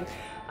interesting,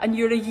 and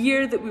you're a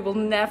year that we will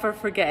never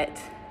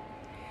forget.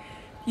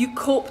 You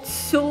coped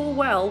so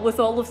well with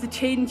all of the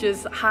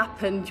changes that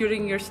happened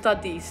during your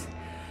studies,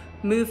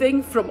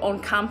 moving from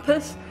on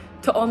campus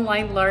to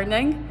online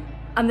learning,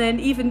 and then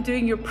even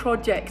doing your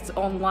projects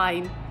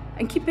online,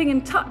 and keeping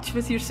in touch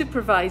with your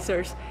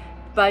supervisors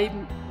by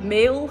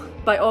mail,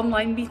 by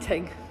online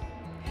meeting.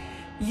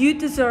 You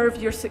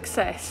deserve your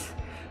success,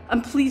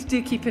 and please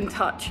do keep in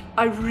touch.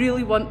 I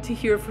really want to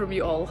hear from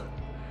you all.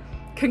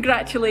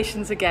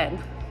 Congratulations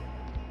again.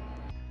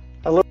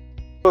 Hello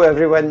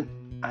everyone.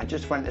 I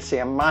just want to say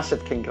a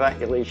massive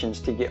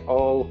congratulations to you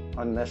all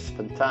on this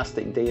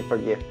fantastic day for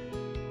you.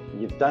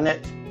 You've done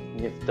it,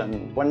 you've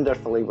done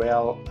wonderfully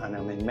well, and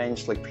I'm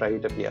immensely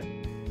proud of you.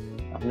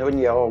 I've known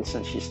you all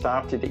since you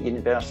started at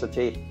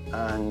university,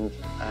 and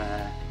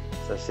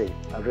as I say,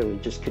 I really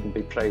just couldn't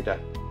be prouder.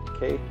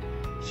 Okay,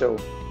 so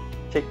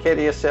take care of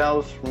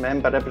yourselves,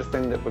 remember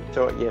everything that we've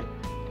taught you.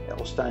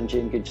 It'll stand you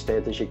in good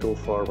stead as you go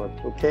forward,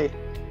 okay?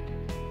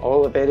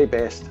 All the very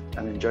best,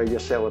 and enjoy your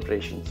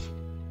celebrations.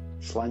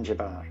 Slàinte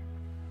mhath.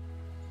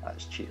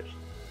 That's cheers.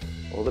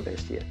 All the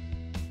best to you.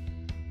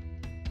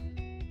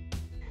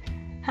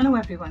 Hello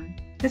everyone.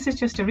 This is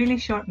just a really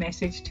short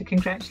message to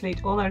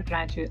congratulate all our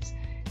graduates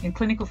in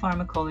clinical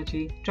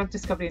pharmacology, drug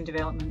discovery and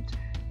development,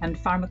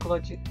 and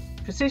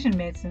precision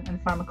medicine and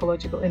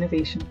pharmacological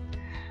innovation.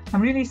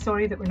 I'm really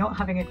sorry that we're not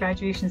having a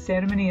graduation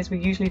ceremony as we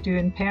usually do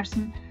in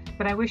person,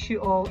 but I wish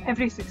you all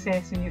every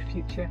success in your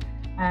future,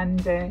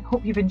 and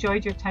hope you've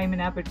enjoyed your time in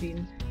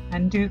Aberdeen,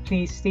 and do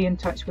please stay in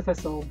touch with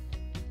us all.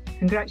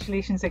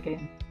 Congratulations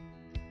again.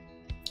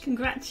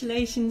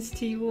 Congratulations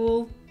to you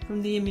all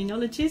from the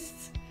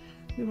immunologists.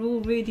 We're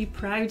all really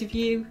proud of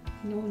you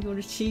and all your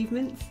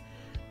achievements,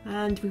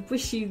 and we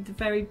wish you the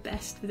very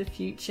best for the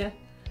future.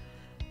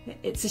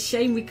 It's a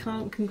shame we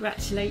can't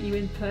congratulate you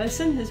in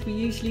person as we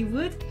usually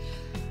would,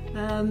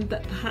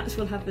 but perhaps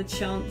we'll have the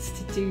chance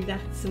to do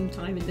that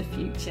sometime in the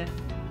future.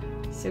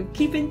 So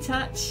keep in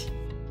touch.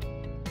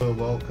 Well,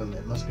 welcome.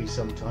 It must be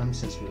some time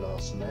since we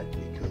last met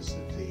because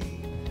of the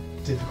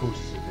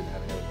difficulties we've been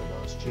having over the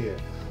last year.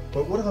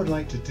 But what I'd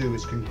like to do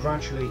is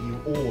congratulate you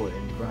all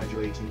in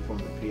graduating from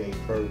the PA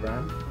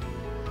programme,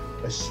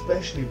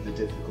 especially with the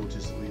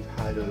difficulties that we've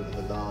had over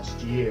the last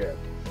year.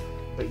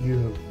 But you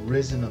have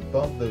risen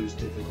above those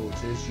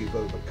difficulties, you've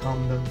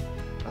overcome them,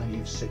 and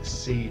you've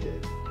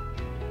succeeded.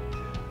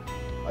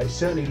 I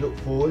certainly look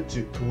forward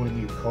to calling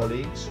you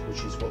colleagues,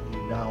 which is what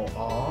you now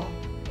are,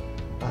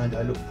 and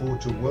I look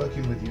forward to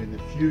working with you in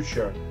the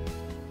future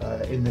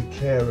in the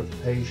care of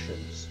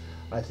patients.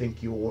 I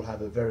think you all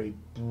have a very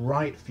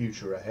bright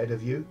future ahead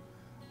of you,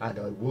 and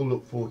I will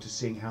look forward to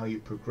seeing how you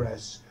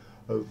progress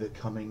over the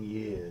coming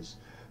years.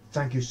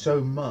 Thank you so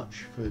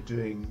much for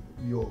doing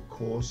your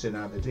course in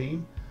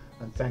Aberdeen,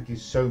 and thank you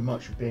so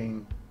much for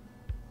being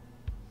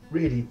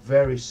really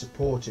very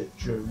supportive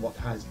during what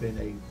has been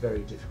a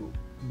very difficult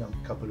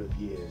couple of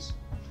years.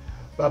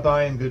 Bye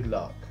bye and good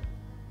luck.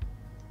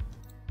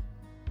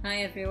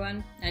 Hi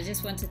everyone, I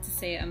just wanted to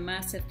say a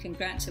massive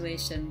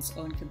congratulations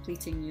on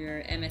completing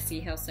your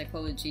MSc Health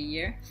Psychology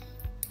year.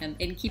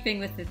 In keeping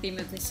with the theme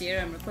of this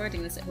year, I'm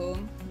recording this at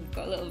home. We've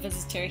got a little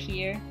visitor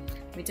here.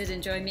 We did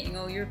enjoy meeting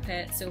all your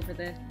pets over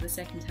the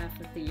second half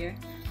of the year.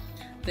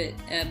 But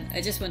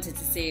I just wanted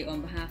to say on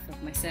behalf of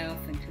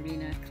myself and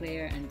Karina,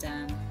 Claire and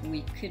Dan,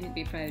 we couldn't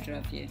be prouder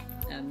of you.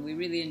 We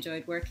really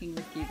enjoyed working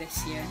with you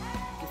this year.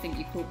 I think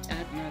you coped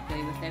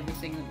admirably with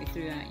everything that we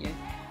threw at you.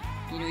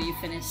 You know, you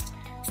finished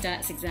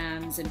stats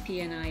exams and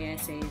P&I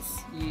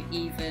essays. You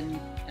even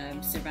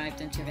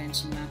survived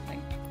intervention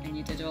mapping, and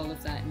you did all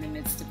of that in the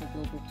midst of a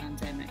global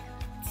pandemic.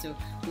 So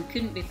we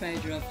couldn't be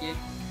prouder of you.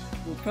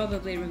 We'll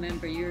probably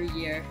remember your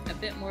year a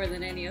bit more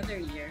than any other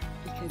year,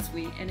 because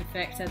we in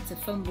effect had to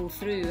fumble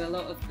through a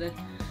lot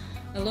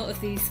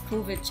of these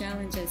COVID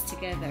challenges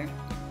together.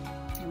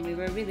 And we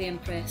were really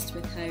impressed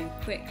with how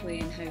quickly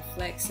and how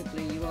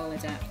flexibly you all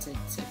adapted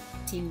to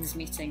Teams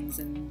meetings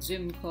and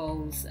Zoom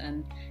calls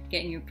and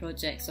getting your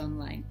projects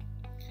online.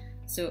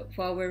 So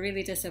while we're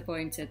really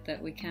disappointed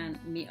that we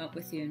can't meet up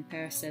with you in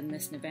person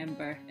this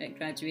November at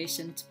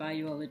graduation to buy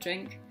you all a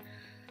drink,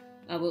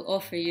 I will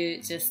offer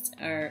you just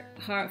our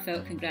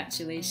heartfelt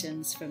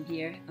congratulations from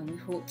here, and we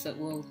hope that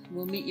we'll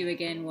meet you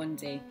again one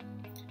day.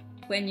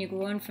 When you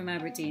go on from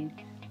Aberdeen,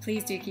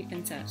 please do keep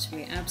in touch.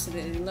 We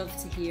absolutely love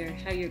to hear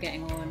how you're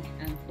getting on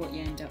and what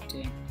you end up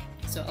doing.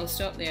 So I'll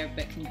stop there,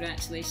 but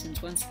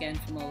congratulations once again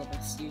from all of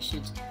us. You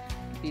should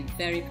be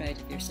very proud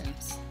of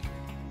yourselves.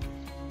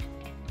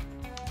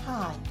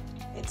 Hi,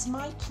 it's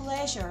my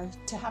pleasure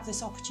to have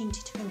this opportunity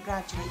to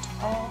congratulate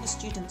all the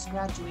students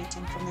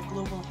graduating from the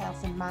Global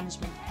Health and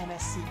Management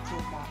MSc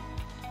programme.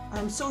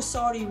 I'm so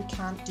sorry we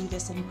can't do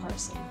this in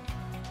person.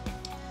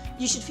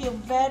 You should feel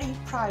very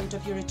proud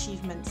of your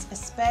achievements,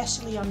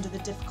 especially under the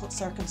difficult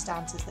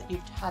circumstances that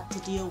you've had to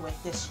deal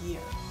with this year.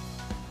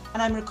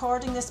 And I'm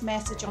recording this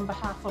message on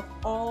behalf of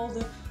all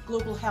the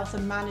Global Health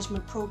and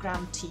Management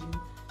Programme team,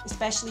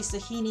 especially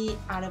Sahini,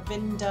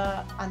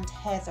 Aravinda and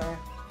Heather,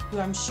 who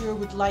I'm sure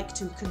would like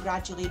to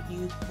congratulate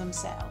you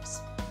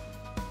themselves.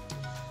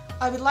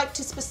 I would like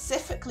to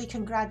specifically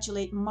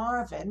congratulate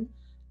Marvin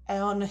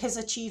on his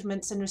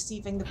achievements in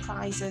receiving the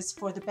prizes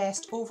for the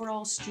Best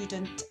Overall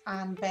Student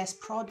and Best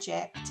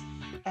Project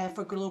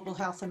for Global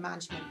Health and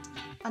Management,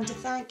 and to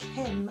thank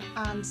him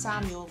and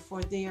Samuel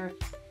for their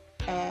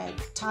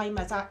time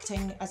as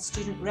acting as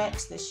student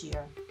reps this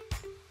year.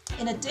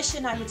 In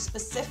addition, I would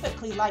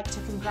specifically like to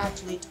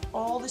congratulate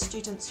all the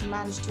students who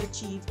managed to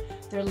achieve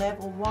their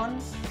Level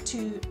 1,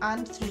 2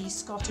 and 3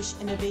 Scottish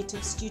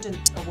Innovative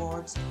Student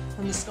Awards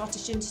from the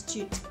Scottish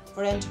Institute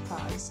for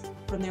Enterprise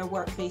from their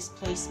work-based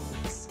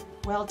placements.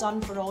 Well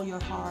done for all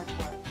your hard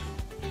work.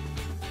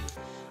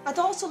 I'd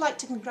also like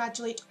to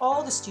congratulate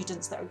all the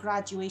students that are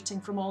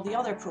graduating from all the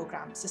other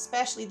programmes,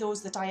 especially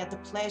those that I had the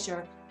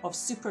pleasure of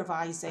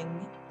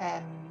supervising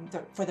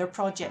for their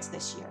projects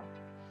this year.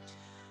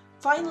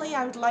 Finally,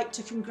 I would like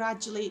to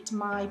congratulate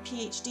my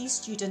PhD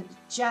student,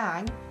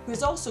 Jang, who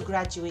is also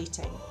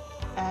graduating.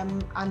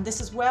 And this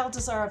is well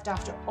deserved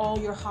after all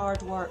your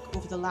hard work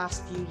over the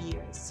last few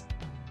years.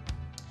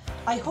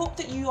 I hope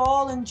that you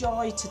all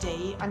enjoy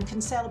today and can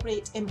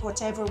celebrate in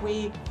whatever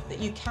way that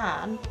you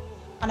can,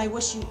 and I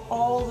wish you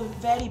all the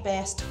very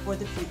best for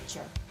the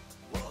future.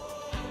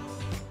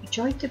 I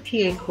joined the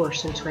PA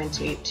course in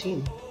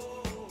 2018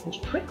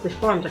 and quickly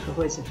formed a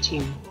cohesive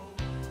team.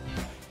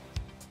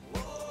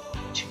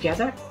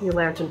 Together, we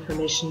learned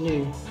information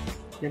new.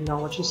 Your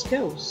knowledge and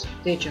skills,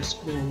 they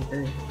just grew and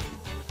grew.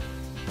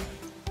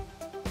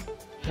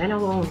 Then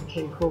along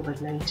came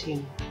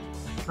COVID-19,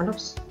 an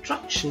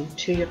obstruction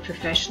to your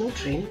professional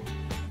dream.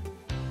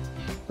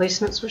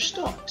 Placements were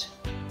stopped,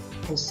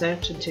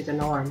 uncertainty the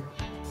norm.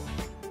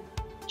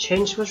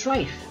 Change was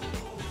rife,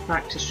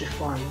 practice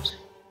reformed.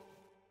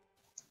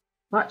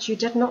 But you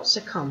did not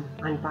succumb,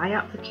 and by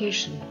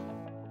application,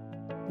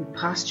 you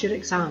passed your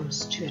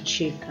exams to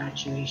achieve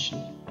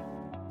graduation.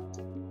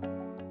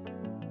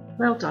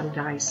 Well done,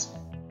 guys.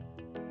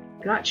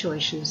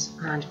 Congratulations,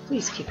 and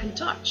please keep in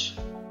touch.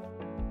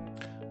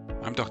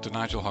 I'm Dr.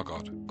 Nigel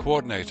Hoggart,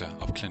 Coordinator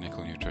of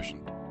Clinical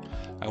Nutrition.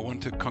 I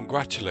want to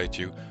congratulate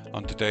you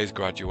on today's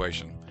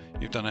graduation.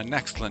 You've done an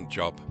excellent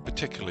job,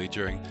 particularly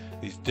during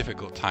these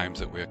difficult times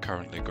that we are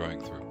currently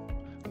going through.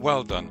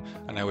 Well done,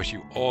 and I wish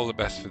you all the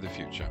best for the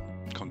future.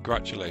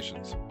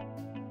 Congratulations.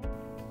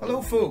 Hello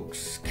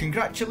folks,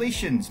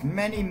 congratulations,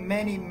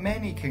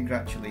 many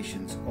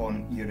congratulations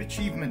on your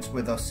achievements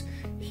with us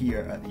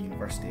here at the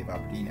University of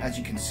Aberdeen. As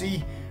you can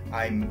see,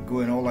 I'm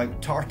going all out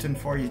tartan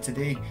for you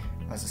today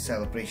as a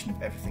celebration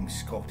of everything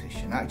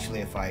Scottish. And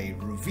actually, if I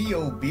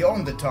reveal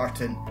beyond the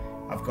tartan,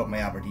 I've got my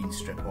Aberdeen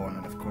strip on,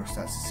 and of course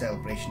that's a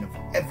celebration of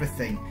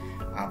everything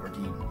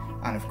Aberdeen.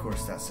 And of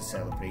course that's a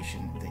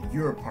celebration that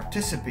you're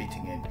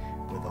participating in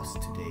with us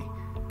today.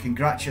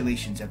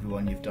 Congratulations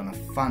everyone, you've done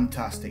a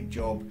fantastic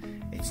job.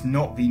 It's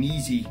not been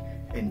easy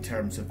in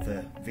terms of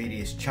the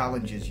various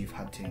challenges you've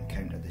had to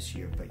encounter this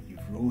year, but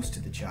you've rose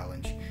to the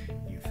challenge,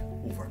 you've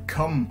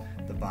overcome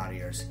the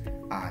barriers,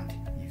 and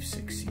you've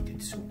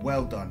succeeded. So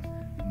well done,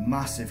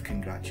 massive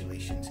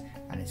congratulations,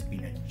 and it's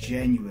been a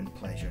genuine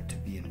pleasure to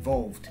be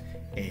involved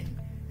in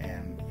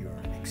your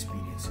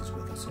experiences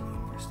with us at the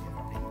University of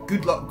Aberdeen.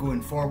 Good luck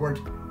going forward,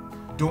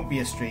 don't be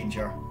a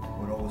stranger,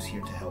 we're always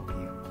here to help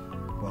you.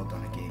 Well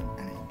done again,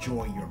 and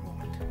enjoy your